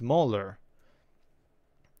smaller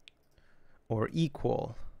or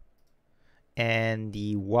equal, and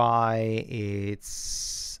the y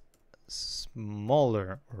it's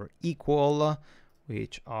smaller or equal,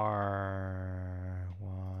 which are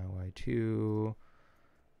y2.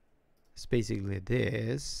 It's basically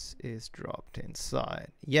this is dropped inside.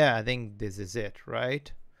 Yeah, I think this is it,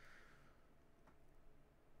 right?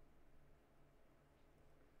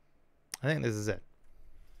 I think this is it.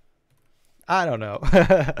 I don't know.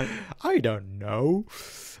 I don't know.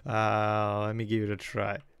 Let me give it a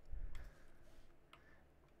try.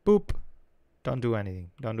 Boop. Don't do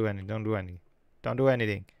anything. Don't do anything. Don't do anything. Don't do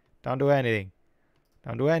anything. Don't do anything.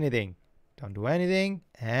 Don't do anything. Don't do anything.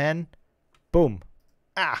 And boom.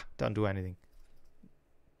 Ah, don't do anything.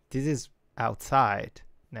 This is outside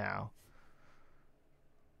now.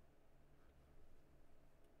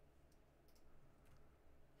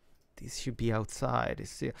 This should be outside.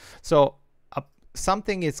 So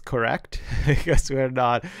something is correct because we're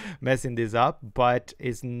not messing this up, but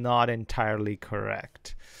it's not entirely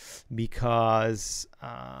correct because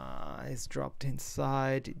it's dropped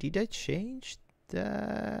inside. Did I change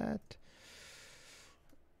that?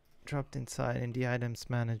 Dropped inside in the items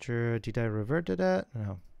manager. Did I revert to that?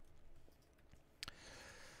 No.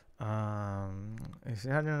 If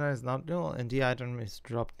the item is not null and the item is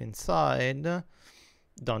dropped inside,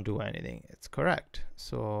 don't do anything. It's correct.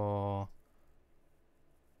 So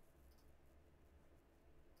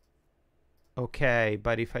okay,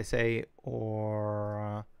 but if I say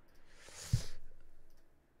or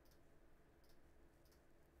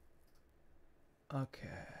okay,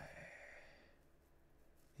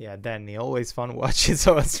 Yeah, Danny, always fun watching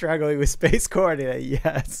someone struggling with space coordinate.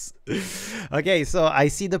 Yes. Okay, so I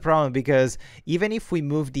see the problem because even if we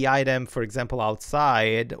move the item, for example,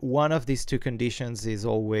 outside, one of these two conditions is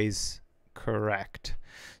always correct.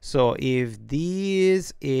 So if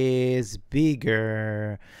this is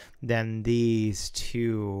bigger than these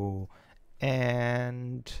two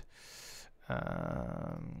and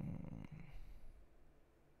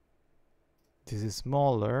this is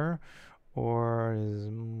smaller or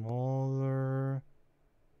smaller.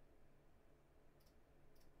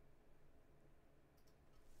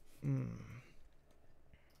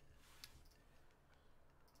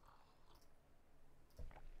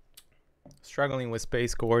 Struggling with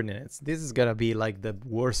space coordinates. This is gonna be like the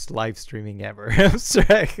worst live streaming ever.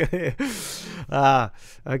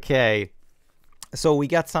 Okay. So we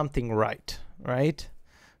got something right?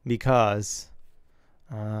 Because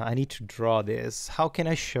I need to draw this. How can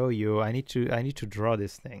I show you? I need to draw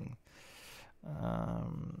this thing.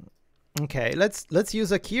 Okay, let's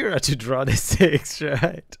use Akira to draw this thing,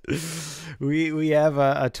 right? We have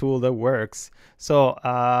a tool that works. So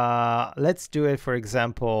let's do it, for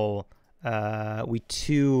example, with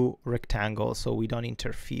two rectangles, so we don't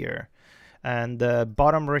interfere. And the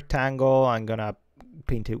bottom rectangle, I'm gonna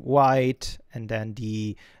paint it white, and then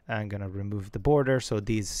I'm gonna remove the border, so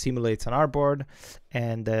this simulates an artboard,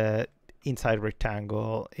 and the inside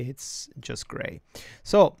rectangle, it's just gray.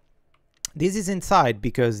 So this is inside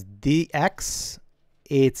because the x,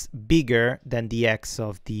 it's bigger than the x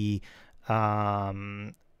of the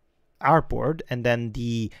artboard, and then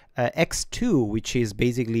the x2, which is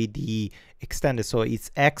basically the extended, so it's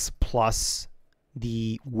x plus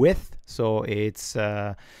the width, so it's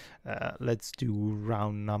let's do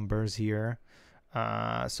round numbers here,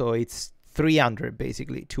 so it's 300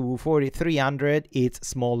 basically. 240, 300, it's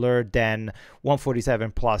smaller than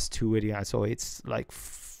 147 plus 289, so it's like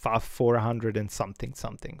 400 and something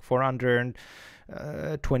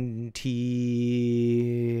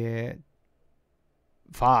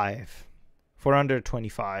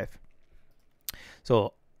 425.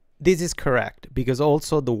 So this is correct because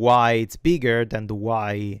also the y, it's bigger than the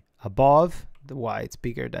y above, the y, it's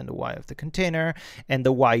bigger than the y of the container, and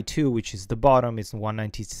the y2, which is the bottom, is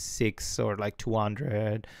 196 or like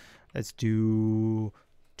 200. Let's do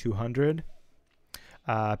 200.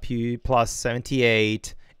 P plus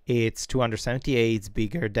 78, it's 278, it's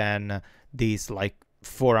bigger than this like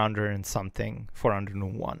 400 and something,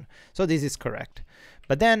 401. So this is correct.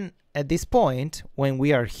 But then at this point, when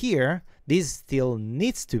we are here, this still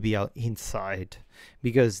needs to be out inside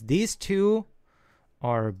because these two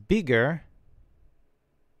are bigger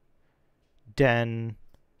than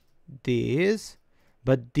these,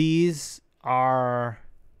 but these are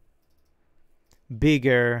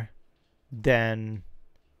bigger than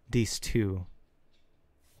these two,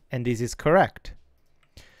 and this is correct.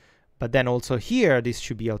 But then also here, this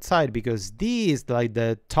should be outside because these, like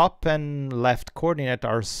the top and left coordinate,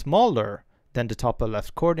 are smaller than the top and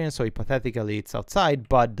left coordinate, so hypothetically it's outside,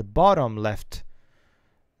 but the bottom left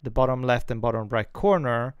and bottom right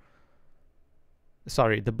corner,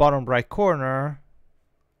 the bottom right corner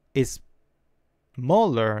is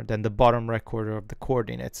smaller than the bottom right corner of the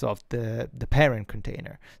coordinates of the parent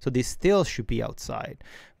container. So this still should be outside.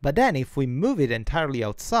 But then if we move it entirely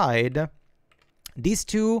outside, these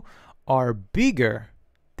two are bigger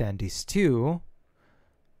than these two.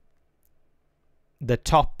 The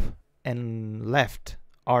top and left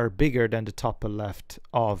are bigger than the top and left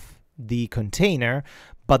of the container,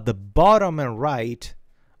 but the bottom and right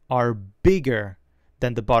are bigger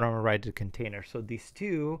than the bottom and right of the container. So these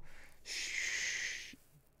two,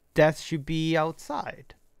 that should be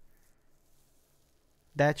outside.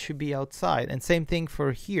 That should be outside. And same thing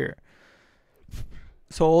for here.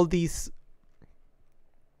 So all these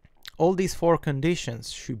four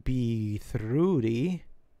conditions should be through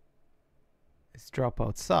let's drop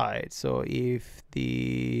outside. So if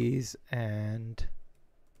these and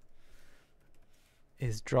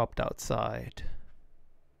is dropped outside,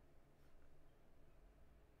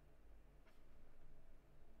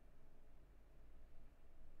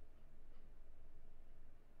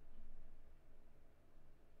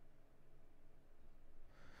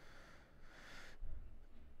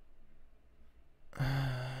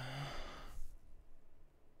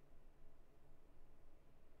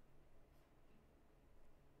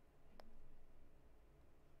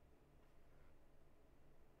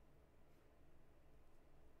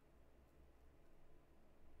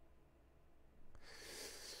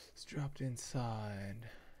 it's dropped inside.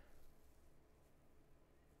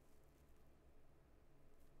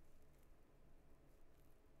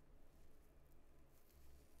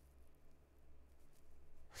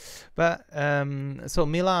 But so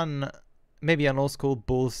Milan, maybe an old school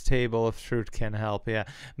Bulls table of truth can help. Yeah,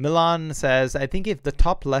 Milan says, I think if the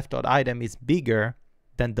top left of item is bigger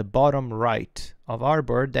than the bottom right of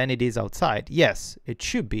arbor, then it is outside. Yes, it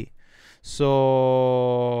should be.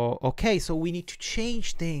 So okay, so we need to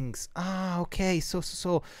change things. Okay,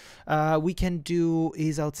 so we can do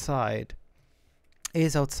is outside.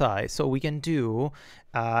 Is outside. So we can do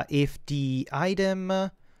if the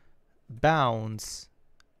item bounds,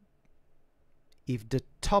 if the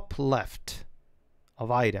top left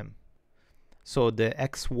of item, so the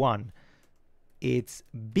x1, it's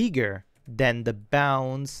bigger than the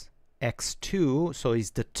bounds x2, so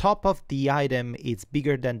is the top of the item, it's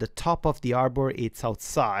bigger than the top of the arbor, it's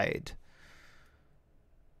outside.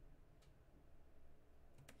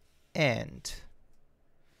 And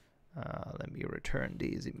let me return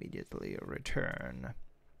these immediately. Return.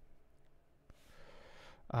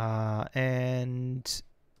 And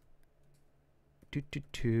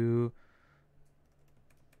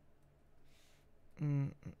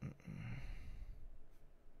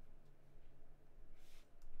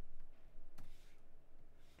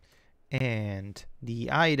and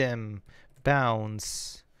the item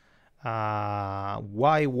bounds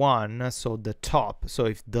y1, so the top. So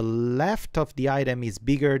if the left of the item is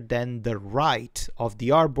bigger than the right of the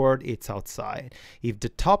artboard, it's outside. If the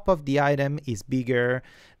top of the item is bigger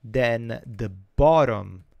than the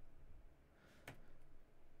bottom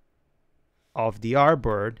of the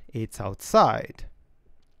artboard, it's outside.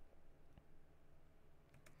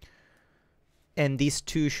 And these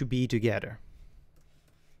two should be together.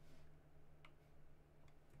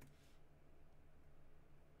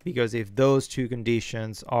 Because if those two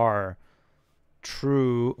conditions are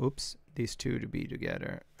true, oops, these two to be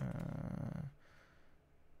together.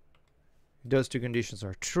 Those two conditions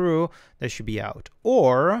are true, they should be out.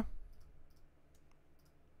 Or,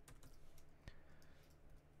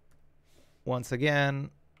 once again,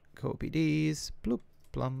 copy these, bloop,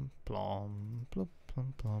 plum, plum, bloop,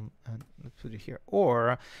 plum, plum, and let's put it here.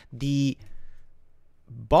 Or the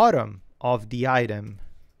bottom of the item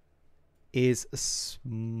is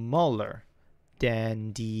smaller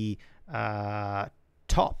than the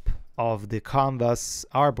top of the canvas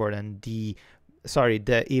artboard, and if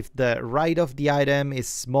the right of the item is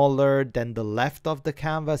smaller than the left of the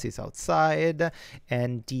canvas, is outside,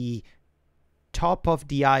 and the top of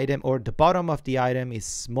the item or the bottom of the item is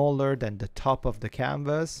smaller than the top of the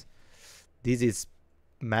canvas. This is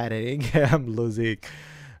maddening. I'm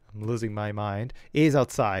losing my mind. Is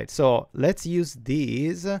outside. So let's use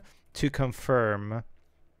these to confirm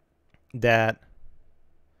that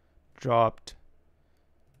dropped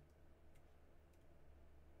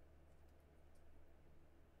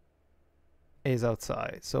is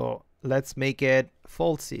outside. So let's make it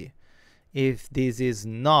falsy if this is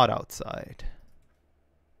not outside.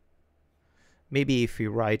 Maybe if we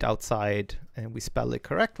write outside and we spell it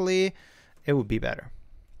correctly, it would be better.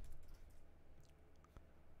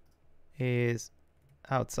 Is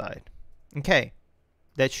outside. Okay.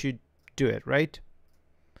 That should do it, right?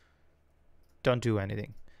 Don't do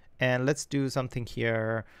anything. And let's do something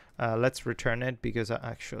here. Let's return it, because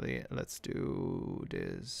actually, let's do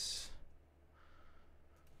this.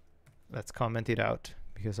 Let's comment it out,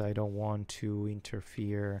 because I don't want to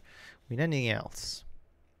interfere with anything else.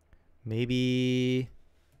 Maybe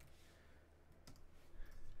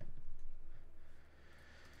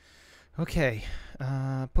okay.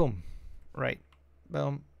 Boom. Right.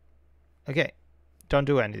 Boom. Okay. Don't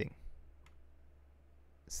do anything.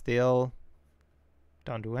 Still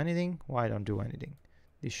don't do anything. Why don't do anything?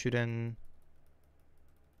 This shouldn't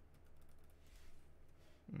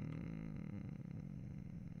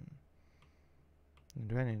don't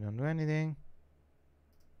do anything.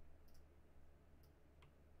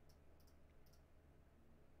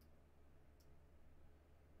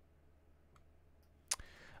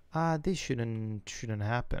 This shouldn't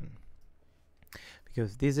happen,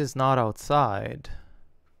 because this is not outside.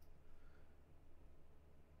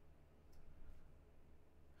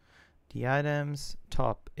 The item's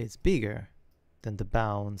top is bigger than the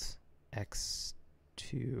bounds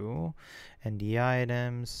x2, and the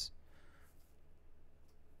items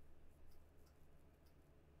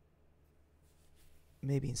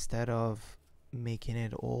maybe instead of making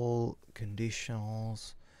it all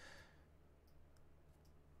conditionals,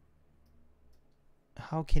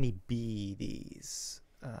 how can it be these?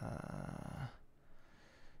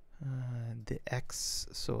 The x,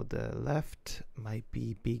 so the left might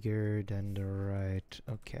be bigger than the right.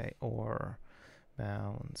 Okay, or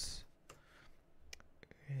bounds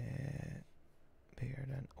bigger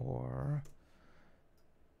than, or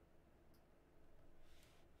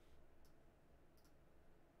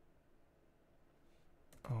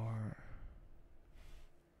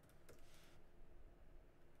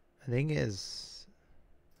I think is,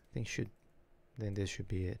 I think this should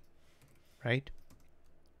be it, right?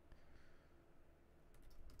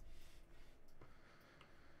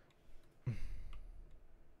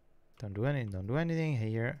 Don't do anything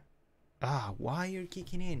here. Ah, why are you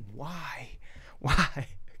kicking in? Why? Why?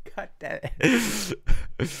 God damn it.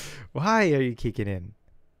 Why are you kicking in?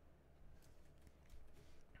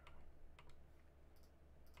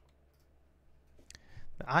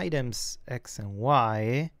 The items X and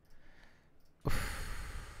Y.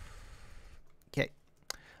 Okay.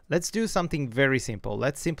 Let's do something very simple.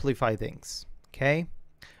 Let's simplify things. Okay?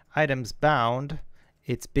 Items bound,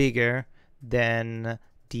 it's bigger than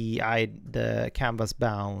the canvas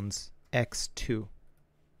bounds x2,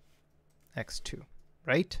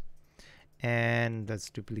 right? And let's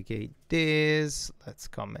duplicate this, let's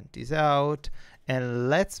comment this out, and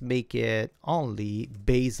let's make it only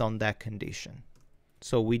based on that condition,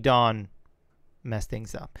 so we don't mess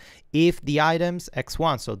things up. If the items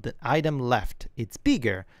x1, so the item left, it's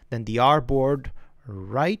bigger than the artboard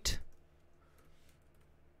right,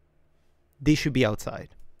 this should be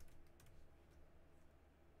outside.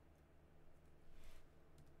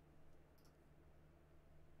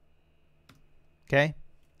 Okay,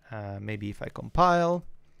 maybe if I compile.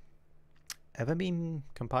 Have I been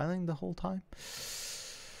compiling the whole time?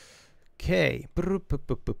 Okay.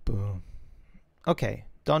 Okay,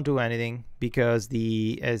 don't do anything because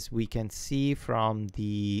as we can see from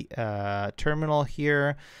the terminal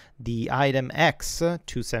here, the item X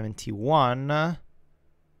 271,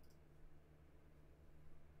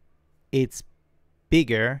 it's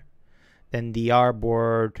bigger than the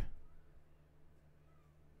artboard.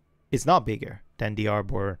 It's not bigger than the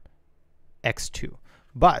artboard X2.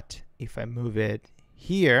 But if I move it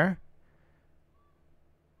here,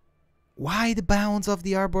 why the bounds of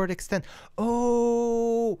the artboard extend?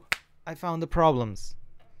 Oh, I found the problems.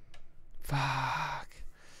 Fuck.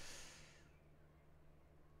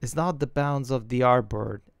 It's not the bounds of the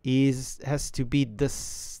artboard. It has to be the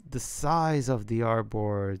size of the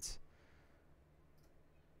artboards.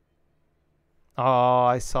 Oh,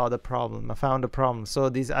 I saw the problem. I found the problem. So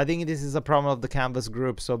I think this is a problem of the canvas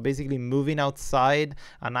group. So basically moving outside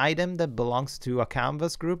an item that belongs to a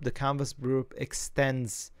canvas group, the canvas group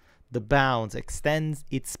extends the bounds, extends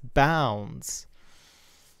its bounds.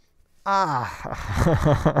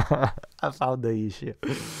 Ah, I found the issue.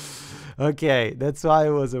 Okay, that's why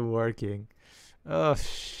it wasn't working. Oh,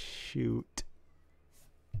 shoot.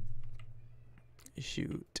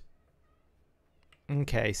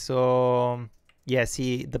 Okay, so yeah,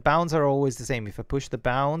 see, the bounds are always the same. If I push the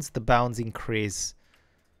bounds increase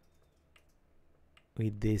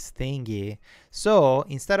with this thingy. So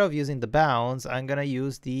instead of using the bounds, I'm gonna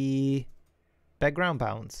use the background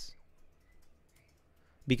bounds,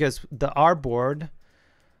 because the artboard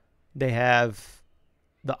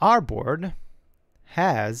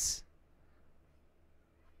has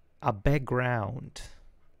a background.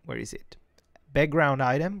 Where is it? Background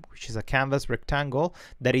item, which is a canvas rectangle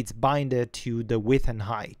that it's binded to the width and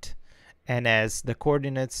height and has the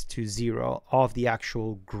coordinates to 0 of the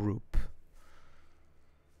actual group,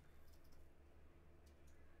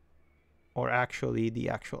 or actually the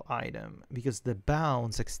actual item, because the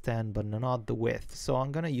bounds extend but not the width. So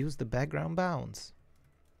I'm gonna use the background bounds.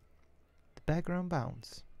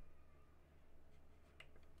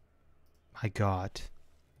 My God.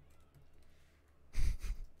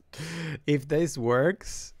 If this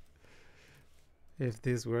works,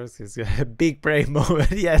 it's a big brain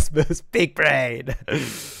moment. Yes, Boost, big brain.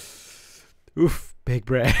 Oof, big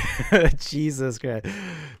brain. Jesus Christ,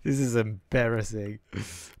 this is embarrassing.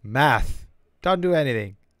 Math, don't do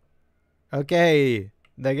anything. Okay,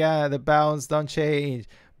 the bounds don't change.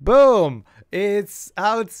 Boom, it's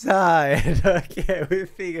outside. Okay, we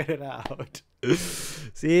figured it out.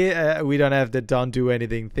 See, we don't have the don't do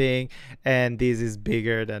anything thing, and this is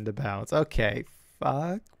bigger than the bounds. Okay,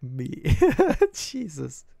 fuck me.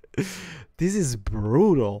 Jesus, this is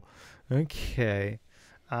brutal. Okay,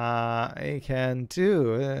 I can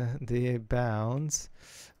do the bounds,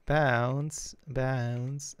 and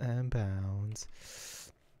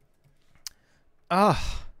bounds.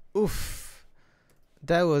 Ah, oof,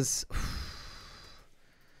 that was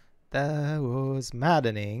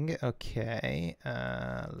maddening. Okay,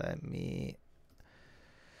 let me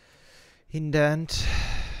indent,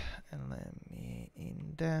 and let me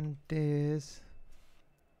indent this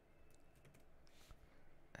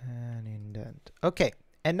and indent. Okay,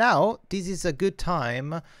 and now this is a good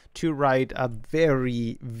time to write a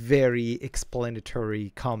very, very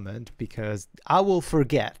explanatory comment, because I will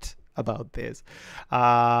forget about this.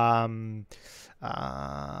 Um,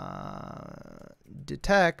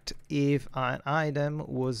 Detect if an item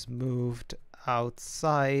was moved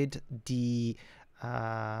outside the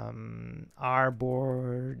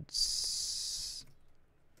artboards.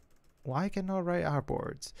 Why cannot write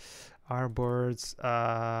artboards? Artboards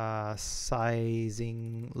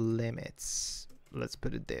sizing limits. Let's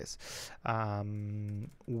put it this.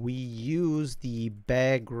 We use the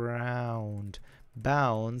background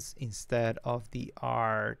bounds instead of the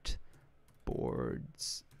art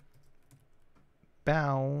boards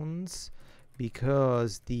bounds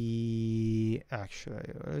because the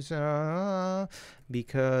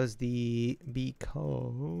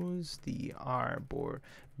artboard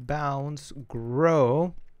bounds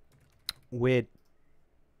grow with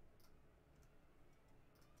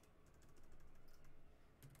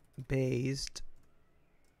based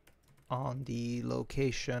on the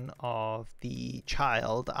location of the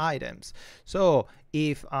child items. So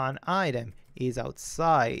if an item is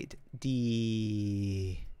outside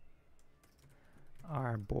the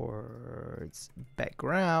artboard's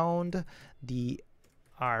background, the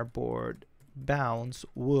artboard bounds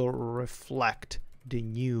will reflect the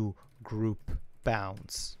new group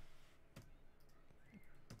bounds.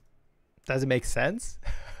 Does it make sense?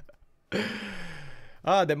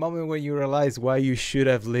 The moment when you realize why you should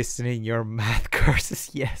have listened in your math courses.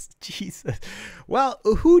 Yes, Jesus. Well,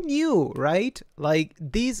 who knew, right? Like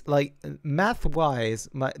these, like math-wise,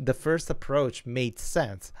 the first approach made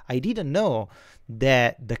sense. I didn't know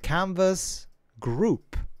that the canvas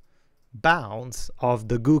group bounds of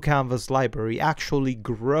the Goo canvas library actually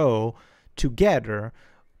grow together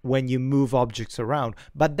when you move objects around.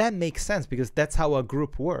 But that makes sense because that's how a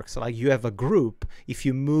group works. Like you have a group, if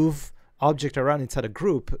you move object around inside a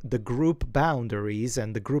group, the group boundaries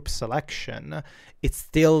and the group selection, it's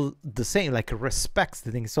still the same, like it respects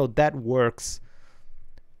the thing. So that works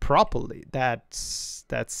properly. That's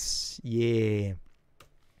yeah.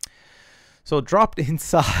 So dropped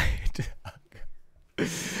inside.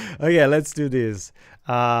 Okay, let's do this.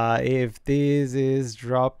 If this is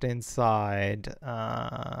dropped inside,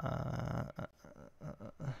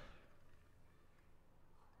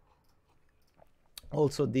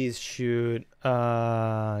 also this should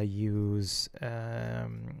use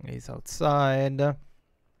is outside.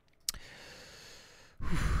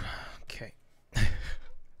 Okay.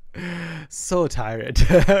 So tired.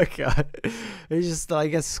 God. It's just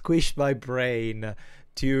like I squished my brain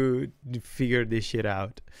to figure this shit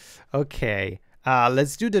out. Okay.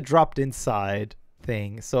 Let's do the dropped inside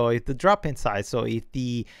thing. So if the drop inside, so if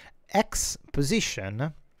the X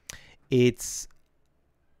position, it's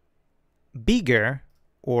bigger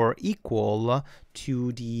or equal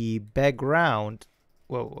to the background.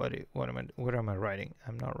 Well, what am I writing?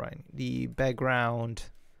 I'm not writing. The background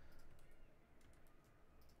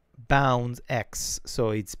bounds X.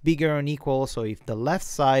 So it's bigger or equal. So if the left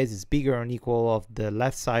side is bigger or equal of the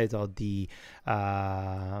left side of the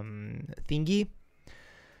thingy,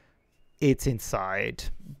 it's inside.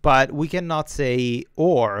 But we cannot say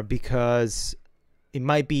or, because it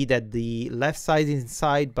might be that the left side is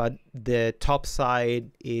inside, but the top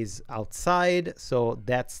side is outside. So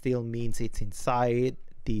that still means it's inside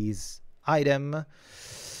this item.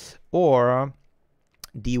 Or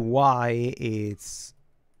the Y is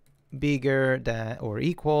bigger than or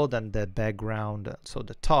equal than the background. So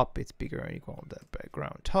the top is bigger or equal to the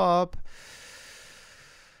background top.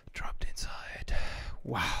 Dropped inside.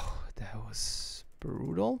 Wow, that was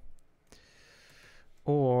brutal.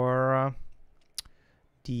 Or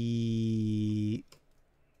the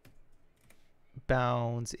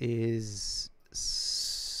bounds is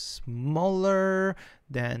smaller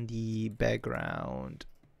than the background.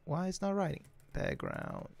 Why is not writing?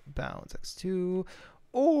 Background bounds x2,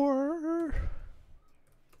 or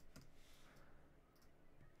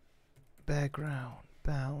background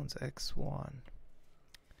bounds x1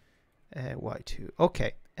 y2.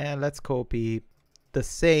 Okay, and let's copy the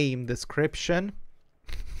same description.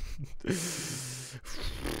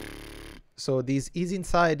 So this is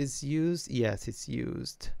inside is used. Yes, it's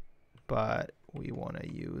used, but we want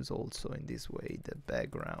to use also in this way the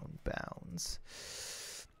background bounds.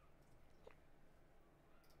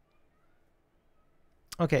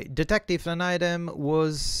 Okay, detect if an item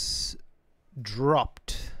was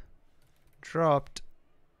dropped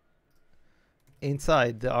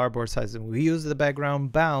inside the artboard size. And we use the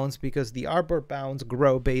background bounds because the artboard bounds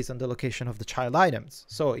grow based on the location of the child items.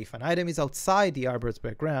 So if an item is outside the artboard's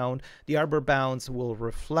background, the artboard bounds will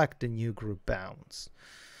reflect the new group bounds.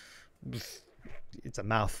 It's a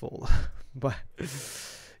mouthful, but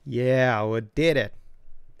yeah, we did it.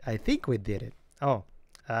 I think we did it. Oh,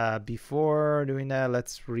 before doing that,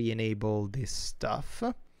 let's re-enable this stuff.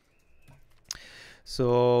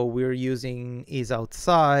 So we're using is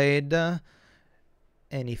outside, and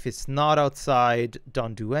if it's not outside,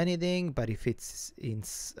 don't do anything. But if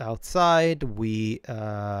it's outside, we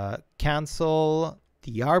cancel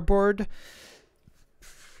the artboard.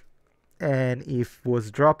 And if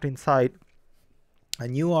was dropped inside a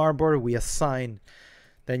new artboard, we assign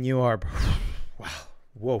the new artboard. Wow,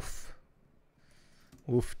 woof.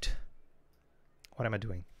 Woofed. What am I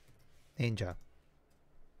doing? Ninja.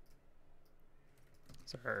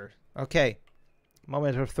 Sir. Okay.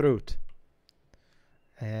 Moment of truth.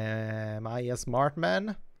 Am I a smart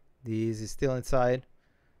man? This is still inside.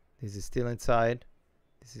 This is still inside.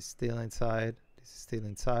 This is still inside. This is still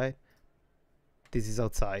inside. This is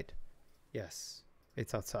outside. Yes,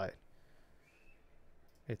 it's outside.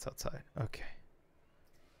 It's outside. Okay.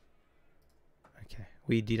 Okay.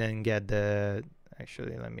 We didn't get the...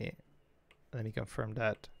 Actually, let me confirm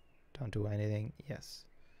that. Don't do anything. Yes.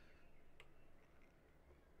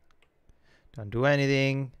 Don't do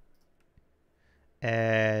anything.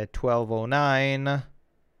 1209.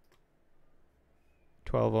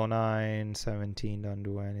 1209, 17, don't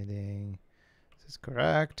do anything. This is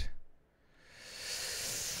correct.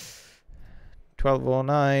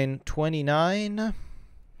 1209, 29.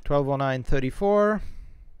 1209, 34.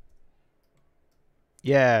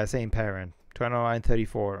 Yeah, same parent. 1209,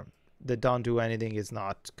 34. The don't do anything is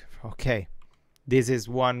not. Okay. This is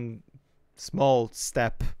one small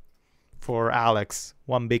step for Alex.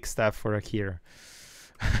 One big step for Akira.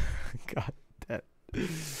 God damn.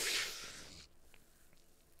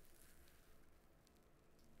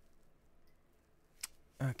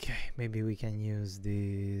 Okay, maybe we can use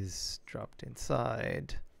these dropped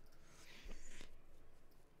inside.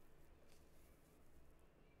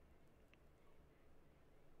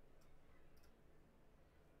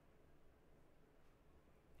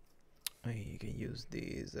 You can use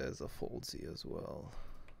these as a foldsy as well.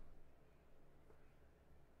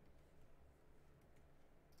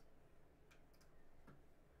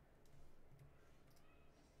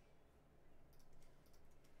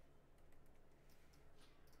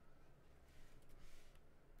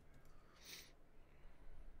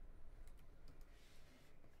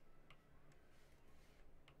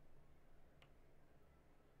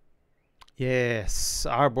 Yes,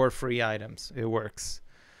 artboard free items. It works.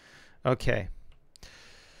 Okay.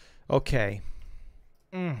 Okay.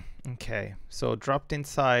 Okay. So dropped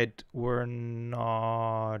inside, we're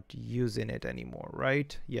not using it anymore,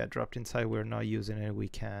 right? Yeah, dropped inside, we're not using it. We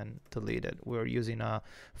can delete it. We're using a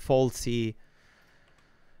foldsy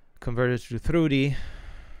converted to Trudy.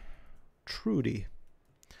 Trudy.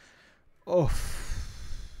 Oh,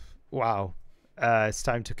 wow. It's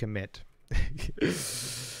time to commit.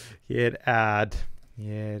 Hit add.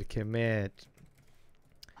 Hit commit.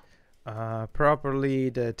 Properly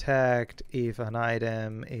detect if an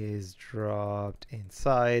item is dropped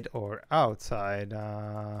inside or outside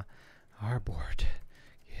artboard.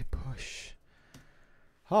 Hit push.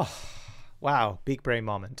 Oh, wow. Big brain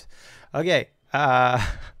moment. Okay.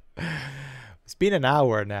 It's been an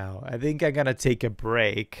hour now. I think I'm gonna take a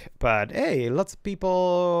break, but hey, lots of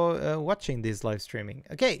people watching this live streaming.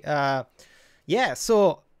 Okay. Yeah,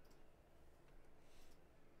 so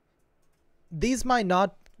these might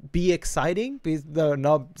not be exciting,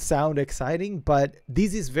 not sound exciting, but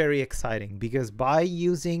this is very exciting because by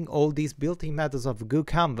using all these built-in methods of Goo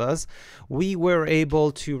Canvas, we were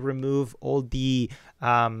able to remove all the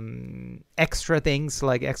extra things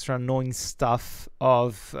like extra annoying stuff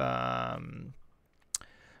of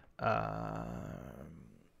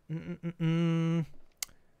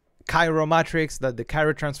Cairo matrix, the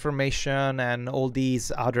Cairo transformation, and all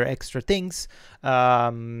these other extra things.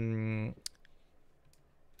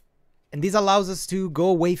 And this allows us to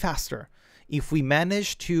go way faster. If we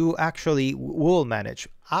manage to actually, we'll manage.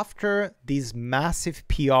 After these massive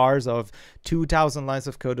PRs of 2,000 lines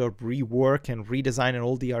of code of rework and redesign and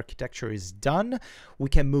all the architecture is done, we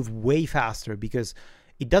can move way faster because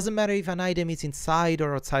it doesn't matter if an item is inside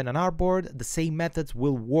or outside an artboard, the same methods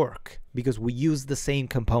will work because we use the same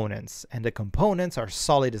components and the components are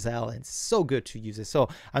solid as hell and it's so good to use it. So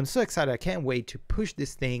I'm so excited. I can't wait to push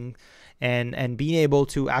this thing and being able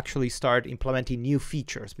to actually start implementing new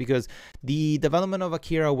features because the development of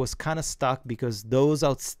Akira was kind of stuck because those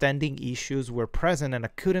outstanding issues were present and I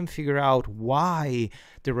couldn't figure out why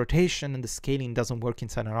the rotation and the scaling doesn't work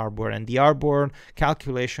inside an artboard, and the artboard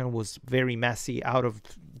calculation was very messy, out of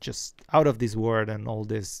this world and all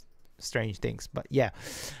these strange things. But yeah,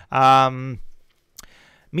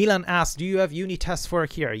 Milan asks, do you have unit tests for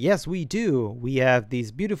Akira? Yes, we do. We have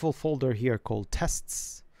this beautiful folder here called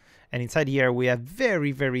tests. And inside here, we have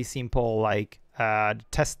very, very simple, like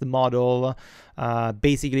test model.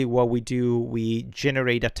 Basically what we do, we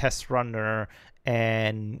generate a test runner,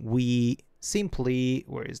 and we simply,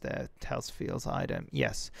 where is the test fields item?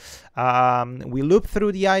 Yes. We loop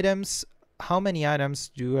through the items. How many items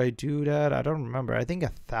do I do that? I don't remember. I think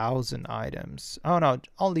 1,000 items. Oh no,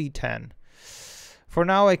 only 10. For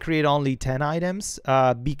now, I create only 10 items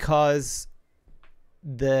because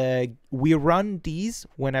we run these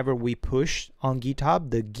whenever we push on GitHub.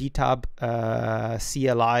 The GitHub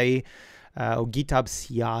CLI or GitHub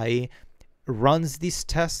CI runs this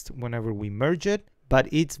test whenever we merge it, but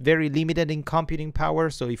it's very limited in computing power.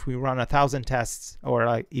 So if we run 1,000 tests,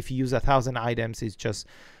 or if you use 1,000 items, it's just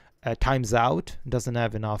times out, doesn't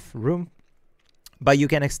have enough room. But you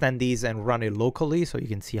can extend these and run it locally so you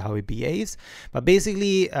can see how it behaves. But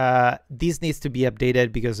basically, this needs to be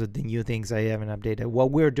updated because of the new things I haven't updated.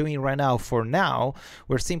 What we're doing right now, for now,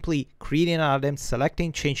 we're simply creating an item,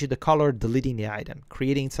 selecting, changing the color, deleting the item.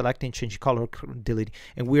 Creating, selecting, changing color, deleting.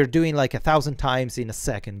 And we're doing like 1,000 times in a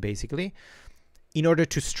second, basically, in order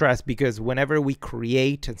to stress, because whenever we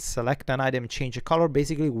create and select an item, change a color,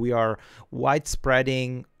 basically we are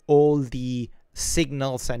widespreading all the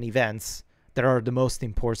signals and events that are the most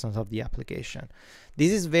important of the application.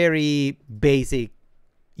 This is very basic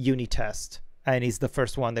unit test, and it's the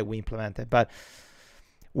first one that we implemented. But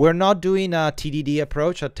we're not doing a TDD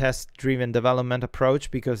approach, a test-driven development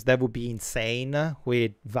approach, because that would be insane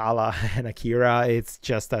with Vala and Akira. It's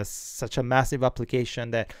just such a massive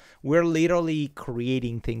application that we're literally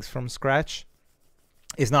creating things from scratch.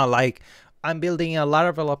 It's not like I'm building a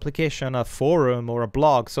Laravel application, a forum or a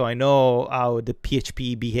blog, so I know how the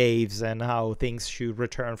PHP behaves and how things should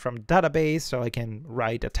return from the database, so I can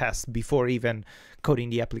write a test before even coding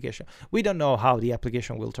the application. We don't know how the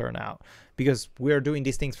application will turn out because we're doing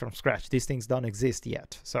these things from scratch. These things don't exist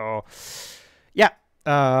yet. So yeah,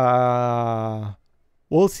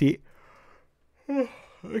 we'll see.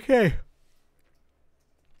 Okay.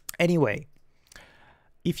 Anyway,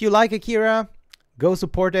 if you like Akira, go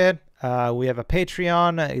support it. We have a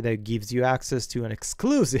Patreon that gives you access to an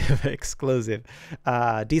exclusive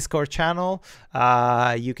Discord channel.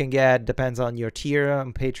 You can get, depends on your tier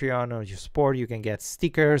on Patreon or your support, you can get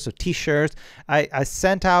stickers or t-shirts. I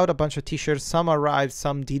sent out a bunch of t-shirts. Some arrived,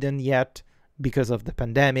 some didn't yet because of the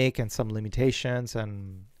pandemic and some limitations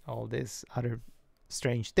and all these other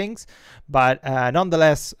strange things. But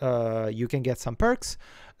nonetheless, you can get some perks.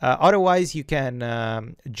 Otherwise, you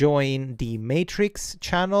can join the Matrix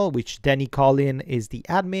channel, which Danny Collin is the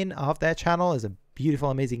admin of that channel. Is a beautiful,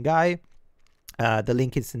 amazing guy. The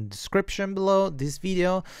link is in the description below this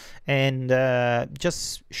video. And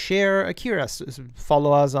just share Akira.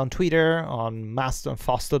 Follow us on Twitter, on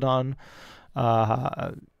Mastodon.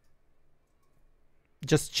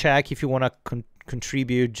 Just check if you want to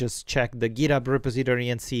contribute. Just check the GitHub repository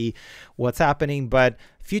and see what's happening. But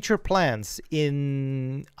future plans,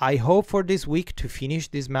 I hope for this week to finish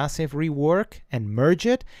this massive rework and merge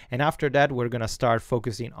it, and after that we're gonna start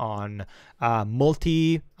focusing on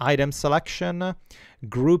multi-item selection,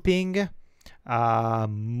 grouping,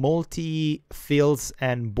 multi-fields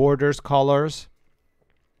and borders colors,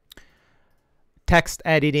 text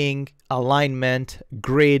editing, alignment,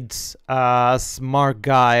 grids, smart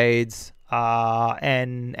guides,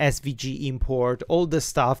 and SVG import, all the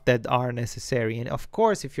stuff that are necessary. And of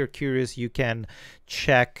course, if you're curious, you can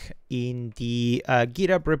check in the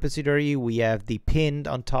GitHub repository. We have the pinned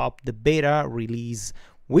on top, the beta release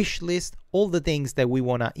wish list, all the things that we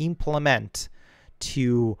want to implement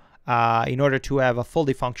to in order to have a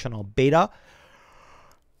fully functional beta.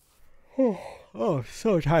 Oh,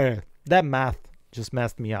 so tired. That math just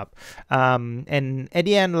messed me up. And at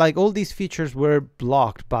the end, like, all these features were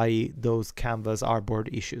blocked by those Canvas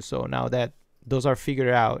artboard issues. So now that those are figured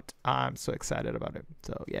out, I'm so excited about it.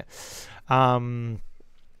 So yeah.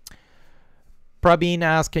 Prabin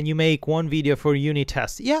asked, can you make one video for unit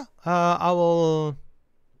test? Yeah, I will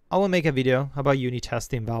make a video about unit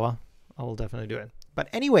test in Vala. I will definitely do it. But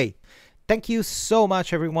anyway, thank you so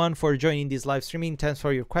much, everyone, for joining this live streaming. Thanks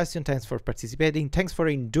for your question. Thanks for participating. Thanks for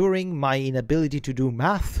enduring my inability to do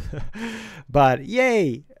math. But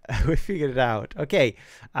yay, we figured it out. Okay.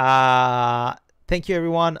 Thank you,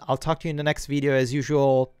 everyone. I'll talk to you in the next video. As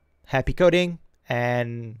usual, happy coding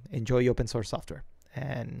and enjoy open source software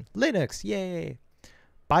and Linux. Yay.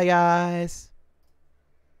 Bye, guys.